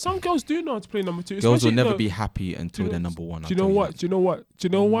you know what? Some girls do know how to play number two. girls will especially, never no, be happy until know- they're number 1. Do you know what? Do you know what? Do you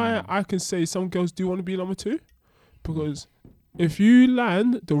know why I can say some girls do want to be number 2? Because if you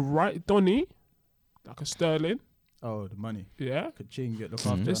land the right Donny, like a Sterling, Oh, the money. yeah. Ka-ching, get looked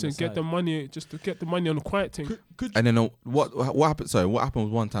after. Listen, on the get side. the money, just to get the money on the quiet thing. And then what happened? Sorry, what happened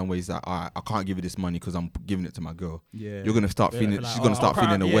was one time where he's like, all right, I can't give you this money because I'm giving it to my girl. Yeah. You're gonna start Yeah, feeling. like, She's gonna start okay,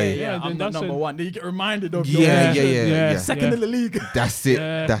 feeling yeah, away. Yeah, Yeah, I'm then not that's number a- one. Then you get reminded of Yeah, your yeah. second in the league. That's it.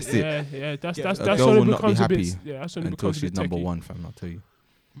 Yeah, That's it. Yeah. That's A that's A that's girl when will it not be becomes a bit. happy Yeah, that's when it until becomes a she's bit number techie. 1, fam. I'll tell you.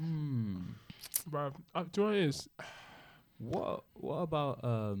 Bruv, do you know what it is? What about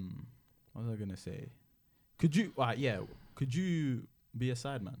what was I gonna say? Could you could you be a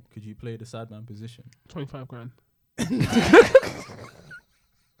sideman? Could you play the sideman position? 25 grand.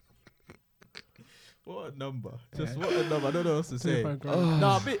 What a number. Just what a number. I don't know what else to say. 25 grand.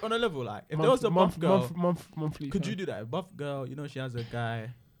 No, a bit on a level, like if there was a buff girl, monthly. could you fam. do that? A buff girl, you know she has a guy,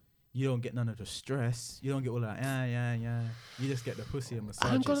 you don't get none of the stress. You don't get all that yeah. You just get the pussy and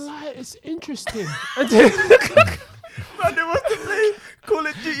massages. I'm gonna lie, it's interesting. Man, they want to play Call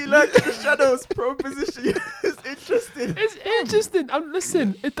of Duty like in the shadows pro position. It's interesting. It's interesting.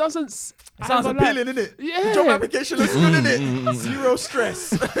 Listen, it doesn't. Sounds appealing, innit? Yeah. The job application looks good, innit? Zero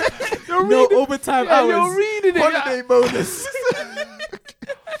stress. You're No reading, overtime yeah, hours. you're reading it. Holiday bonus.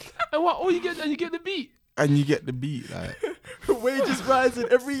 And what? All you get, and you get the beat. And you get the beat, like. Wages rising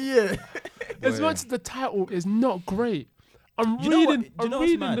every year. As much as the title is not great, I'm You know what- reading. do you I'm know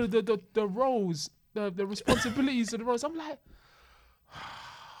what's reading the roles, the responsibilities of the roles. I'm like,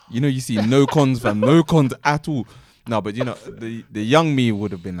 You know, you see no cons, fam. No cons at all. No, but you know, the young me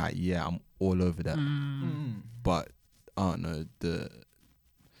would have been like, yeah, I'm all over that. Mm. But I don't know,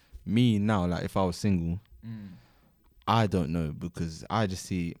 me now, like if I was single, I don't know, because I just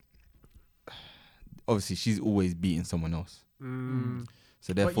see, obviously she's always beating someone else. So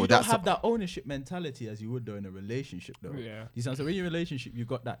But therefore you don't that's have that ownership mentality as you would though in a relationship though. Yeah. You sound so when you're in a relationship, you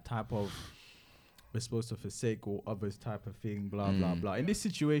got that type of we're supposed to forsake all others type of thing, blah blah blah. In this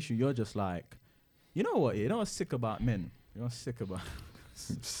situation, you're just like, you know what? You know what's sick about men? You know what's sick about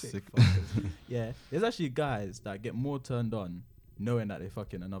sick fuckers. Yeah, there's actually guys that get more turned on knowing that they're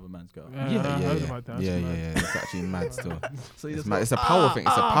fucking another man's girl. I heard about that. yeah. That's It's actually mad still. So you It's just mad. go, It's a power thing.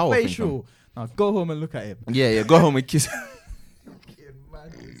 It's a power thing. facial. Now go home and look at him. Yeah. Go home and kiss.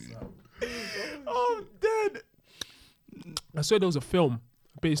 Oh, dead. I swear there was a film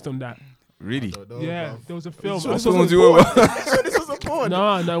based on that. Really? Yeah, there was a film. Sure, I this saw was the- a porn. This was a porn.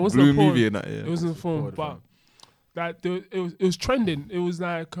 No, it wasn't Blue a porn. movie and that. Yeah. It wasn't a film, Porn, but fam. that it was trending. It was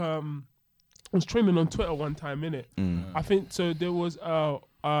like it was trending on Twitter one time, innit? I think so. There was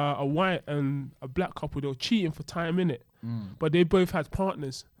a white and a black couple. They were cheating for time, innit? But they both had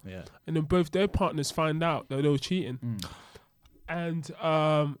partners, Yeah. and then both their partners find out that they were cheating, and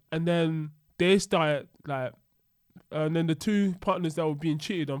then they started like. And then the two partners that were being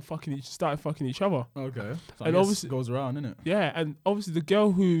cheated on started fucking each other. Okay. So And and obviously- obviously goes around, innit? Yeah, and obviously the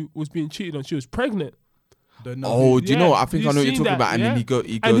girl who was being cheated on, she was pregnant. Oh, do you know Yeah, what? I think I you've know what you're seen talking that, about. And then yeah? he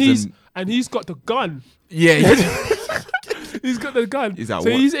goes And he's got the gun. yeah. He's got the gun. Is that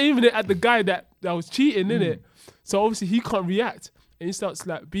so what? he's aiming it at the guy that was cheating, innit? So obviously he can't react, and he starts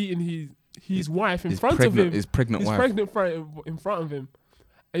like beating his wife in front of him. His pregnant His wife. pregnant in front of him,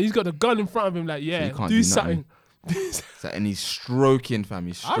 and he's got the gun in front of him. Like, yeah, you can't do do something. And he's stroking, fam.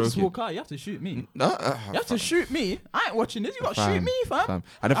 He's I just stroking. walk out. You have to shoot me. No, You have to shoot me. I ain't watching this. You got to shoot Fam, me, fam. fam.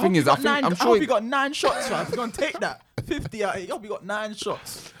 And the I thing hope is, you I got think nine, I'm I sure. hope you got 9 shots, fam. You're gonna take that 50 out. I hope you got 9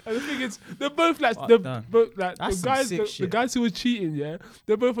 shots. And the thing is, they're both like Fuck they're that. both like That's the some guys. sick The shit. guys who were cheating, yeah,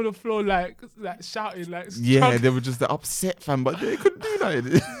 they're both on the floor like shouting, like Yeah, struggling. they were just upset, fam, but they couldn't do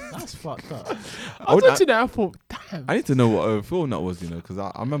that. That's fucked up. I was watching that. I thought, damn. I need to know what film that was, because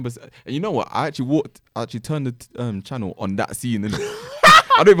I remember. And you know what? I actually turned the channel on that scene. And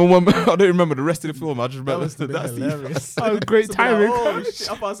I don't remember the rest of the film. I just remember that scene. hilarious. Oh, great So be timing. Like, oh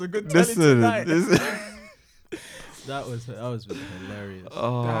shit! I thought it was a good telling Listen, tonight. this, That was hilarious.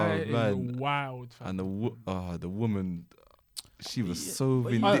 oh That is man, wild. Fam. and the woman, she was Yeah, so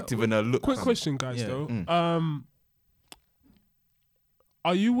but you- vindictive in her look. Quick fam. question, guys. Yeah. Though,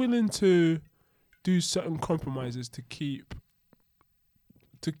 are you willing to do certain compromises to keep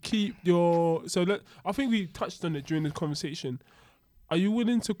your? I think we touched on it during the conversation. Are you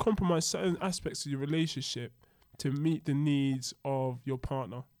willing to compromise certain aspects of your relationship to meet the needs of your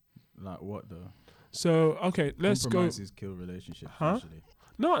partner? Like what though? So okay, let's go. Compromises kill relationships. Huh? Usually.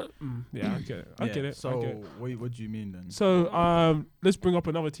 No, yeah, I get it. I Yeah, get it. So I get it. what do you mean then? So let's bring up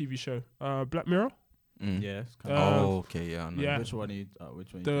another TV show, Black Mirror. Yeah. It's Uh, kinda Oh, okay, yeah, I know. yeah. Which one?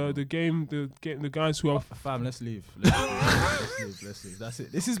 Which one? The guys who are Fam, let's leave. Let's leave. That's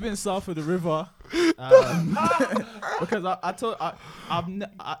it. This has been South of the River. Because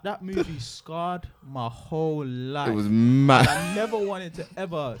that movie scarred my whole life. It was mad. I never wanted to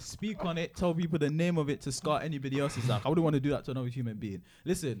ever speak on it, tell people the name of it to scar anybody else's life. I wouldn't want to do that to another human being.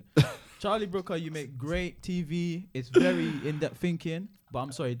 Listen, Charlie Brooker, you make great TV. It's very in-depth thinking. But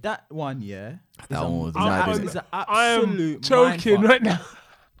I'm sorry, that one, yeah. That one was mad, It's isn't an I am absolute choking mindfuck. right now.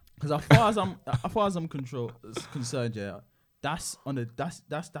 Because as far as I'm concerned, yeah, that's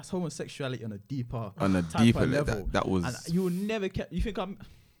homosexuality on a deeper level. That was. And you will never you think I'm.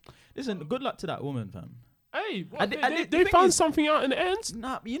 Listen, good luck to that woman, fam. Hey, And the they thing found is- something out in the end.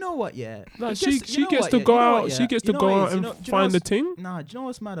 Nah, you know what? Yeah, Like It she gets- you know gets what, to yeah? go You know out. what, She yeah? gets You to know go what out is- and do you know find the what's- thing. Nah, do you know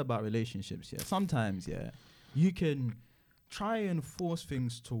what's mad about relationships? Yeah, sometimes you can try and force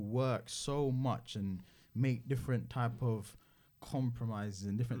things to work so much and make different type of compromises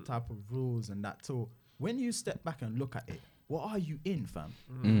and different type of rules and that. So when you step back and look at it, what are you in, fam?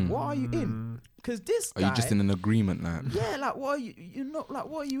 What are you in? Because this Are guy, you just in an agreement, like? yeah, like what are you not like?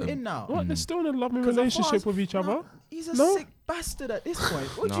 What are you in now? What? They're still in a loving 'Cause as far relationship as- with each other. No, he's a No? sick bastard at this point.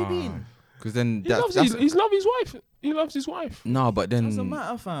 What do you mean? Because then He that's loves his wife. He loves his wife. no, but then Doesn't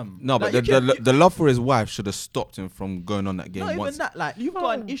matter, fam. no, but Like, you can- the love for his wife should have stopped him from going on that game Not once. even that. Like you've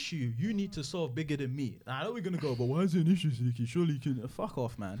got an No. issue you need to solve bigger than me. I know we're gonna go, but why is it an issue, Sneaky? Surely you can fuck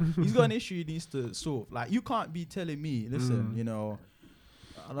off, man. He's got an issue he needs to solve. Like you can't be telling me, listen, you know.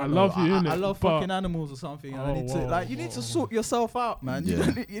 I don't love know, you, I innit? love But- fucking animals or something. And I Oh, need to whoa, like you need to whoa. sort yourself out, man. Yeah.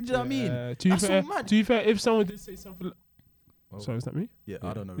 You know what I mean? To be That's fair, so mad. to be fair, if someone did say something, Oh. sorry, is that me? Yeah,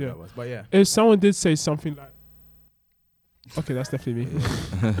 I don't know who Yeah. that was, but yeah. If someone did say something like, Okay, that's definitely me.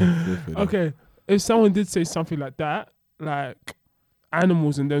 Yeah. Okay, if someone did say something like that, like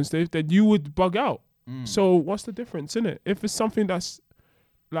animals and them stuff, then you would bug out. So what's the difference, innit? If it's something that's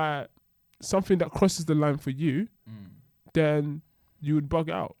like something that crosses the line for you, then you would bug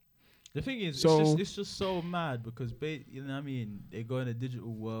out. The thing is, So- it's just so mad because you know what I mean, they go in a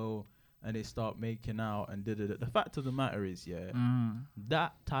digital world and they start making out and da-da-da. The fact of the matter is,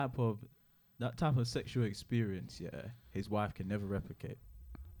 that type of sexual experience, his wife can never replicate.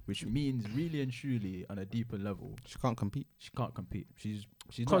 Which means really and truly on a deeper level, She can't compete. she can't compete. She's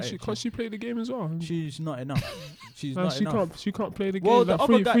Can't she play the game as well? she's not enough. She's No, not she enough. She can't play the Well, game. the Like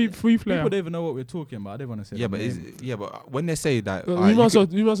other guy- free player. People don't even know what we're talking about. I don't want to say. Yeah, the but name. but when they say that, Well, alright, we you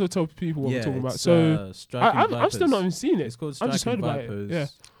might as well tell people what we're talking about. it's, So Striking I'm still Vipers. not even seen it. It's called I've just Striking heard about it, Vipers.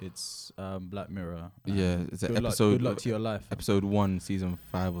 yeah. It's Black Mirror. Yeah, it's an good episode. Good luck to your life. Episode 1, season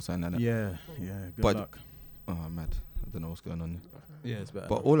 5 or something like that. Yeah. Good But- luck. Oh, I'm mad. I don't know what's going on. Yeah, it's better.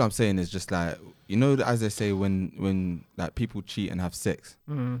 But all I'm saying is just like, you know, as they say, when like people cheat and have sex,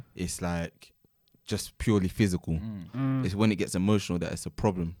 it's like just purely physical. It's when it gets emotional that it's a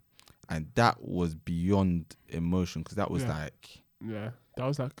problem, and that was beyond emotion because that was Yeah. like, Yeah, that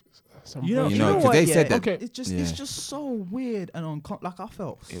was like some. You know, You you know, know 'cause what? they yeah, said that- Okay. It's just Yeah. it's just so weird and like I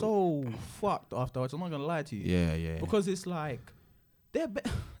felt so fucked afterwards. I'm not gonna lie to you. yeah. Because it's like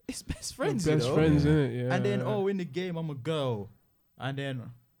it's best friends. best you know? friends, Yeah. innit? Yeah. And then in the game I'm a girl, and then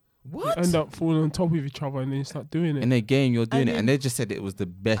you what? end up falling on top of each other and then you start doing it. In a game, you're doing And it, then- and they just said it was the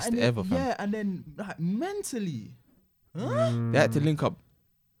best And then- ever, fam. Yeah, and then like mentally, They had to link up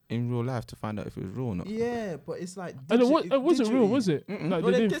in real life to find out if it was real or not. yeah, but it's like And it wasn't real, was it? Mm-mm. Like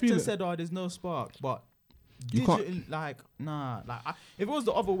Well, they they didn't kissed feel and it. said, "Oh, there's no spark," but You can't- digitally, like nah, like if it was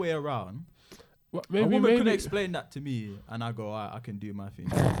the other way around, What, a woman could maybe explain that to me, and I go, I can do my thing.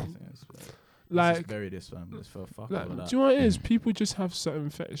 like just bury this fam. Let's fuck all Like, of that. do you know what it is? People just have certain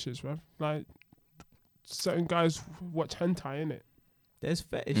fetishes, right? Like, certain guys watch hentai, innit? There's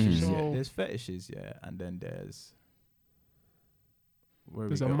fetishes, Mm. yeah. So- There's fetishes, yeah, and then there's. Where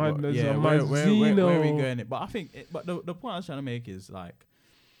There's we a go- mad- what- there's yeah, a where mad we Xeno. going? It, but I think, but the point I was trying to make is like,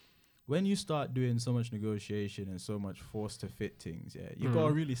 when you start doing so much negotiation and so much force to fit things, yeah, you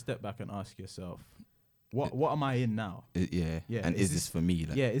gotta really step back and ask yourself, what am I in now? Yeah. Yeah, And is is this for me?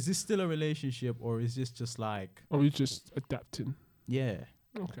 Like, Yeah, is this still a relationship or is this just like, Or we just adapting. yeah?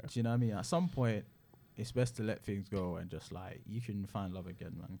 Okay. Do you know what I mean? At some point, it's best to let things go and just like you can find love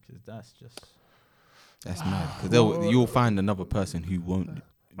again, man. Because that's just that's mad. Because you'll find another person who won't.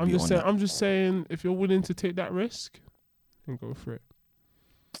 I'm be just on saying. that. I'm just saying. If you're willing to take that risk, then go for it.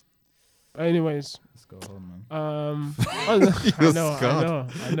 Anyways, let's go home, man. I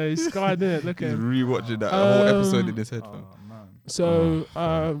know. He's scarred, innit? Look at He's him. rewatching that whole whole episode episode in his head. Oh man. So,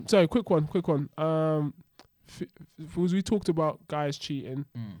 sorry, quick one. Because we talked about guys cheating,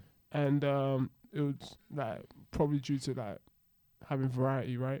 and it was like probably due to like having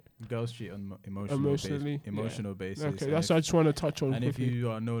variety, right? Girls cheat on Emotionally, yeah. emotional basis. Okay, and that's if, what I just want to touch on and if quickly.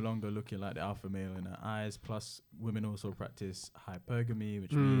 you are no longer looking like the alpha male in their eyes, plus women also practice hypergamy,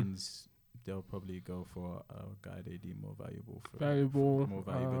 which means they'll probably go for a guy they deem more valuable more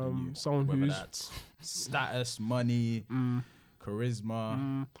valuable than you. Someone Whether who's that's status, money,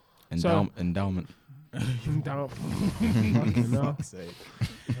 charisma. Endowment. down. Fuck's sake.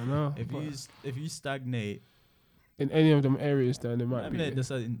 I know. If you stagnate, In any of them areas, then it might I be. mean,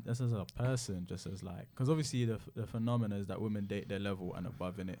 just as a person, just as like, because obviously the phenomena is that women date their level and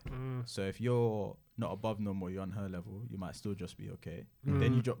above in it. So if you're not above normal, you're on her level, you might still just be okay.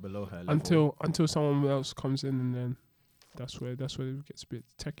 Then you drop below her level. until someone else comes in, and then that's where it gets a bit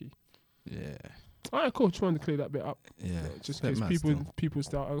techie. Yeah. All right, cool. Just wanted to clear that bit up. Yeah. Just Bit in case mad still. people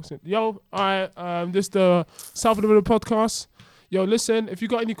start asking. Yo, all right. This the South of the Middle podcast. Yo, listen. If you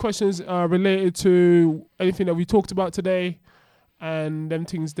got any questions related to anything that we talked about today, and them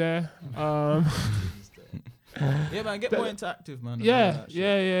things there, Yeah, man, get more interactive, man. yeah.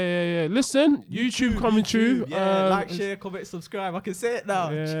 Listen, YouTube coming through. Yeah, like, share, comment, subscribe. I can say it now.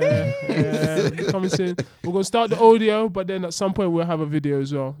 Yeah, coming soon. We're gonna start the audio, but then at some point we'll have a video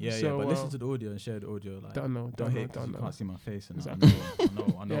as well. Yeah, so, but listen to the audio and share the audio. Like, don't know. hate 'cause you can't see my face. And Exactly. I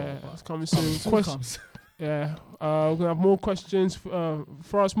know. Yeah, but it's coming soon. soon comes. Yeah, we're gonna have more questions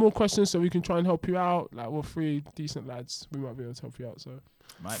for us, more questions, so we can try and help you out. Like we're three decent lads, we might be able to help you out. So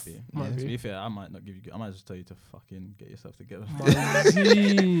Might be. Might To be. be fair, I might not give you. I might just tell you to fucking get yourself together.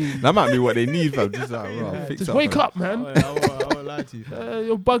 That might be what they need, fam. Just like, bro, Yeah, fix just up, wake fam. up, man. I won't lie to you. fam.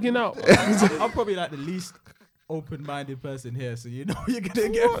 You're bugging out. I'm probably like the least open-minded person here, so you know what you're gonna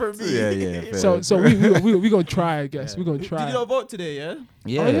get from me. Yeah, fair. so we gonna try, I guess. Yeah. We're gonna try. Did you not vote today? Yeah.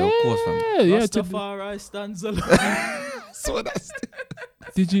 Yeah, Oh, of course, fam. Yeah, Rastafari stands alone. So that's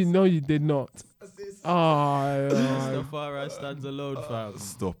Did you know you did not? Oh, Rastafari stands alone, fam.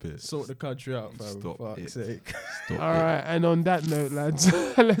 stop it. Sort the country out, fam. Stop For fuck's it. sake. Stop all it. right. And on that note, lads,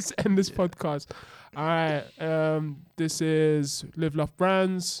 let's end this podcast. All right. This is Live Love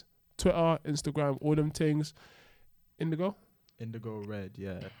Brands, Twitter, Instagram, all them things. Indigo. Indigo Red,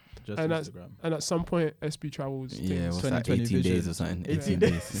 yeah. Just And that's- Instagram. And at some point, SB Travels. Yeah, things. what's that? 2020 18 days vision. or something. 18 18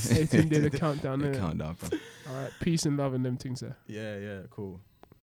 days. 18 day the countdown. The innit? countdown, fam. All right. Peace and love and them things there. Yeah, cool.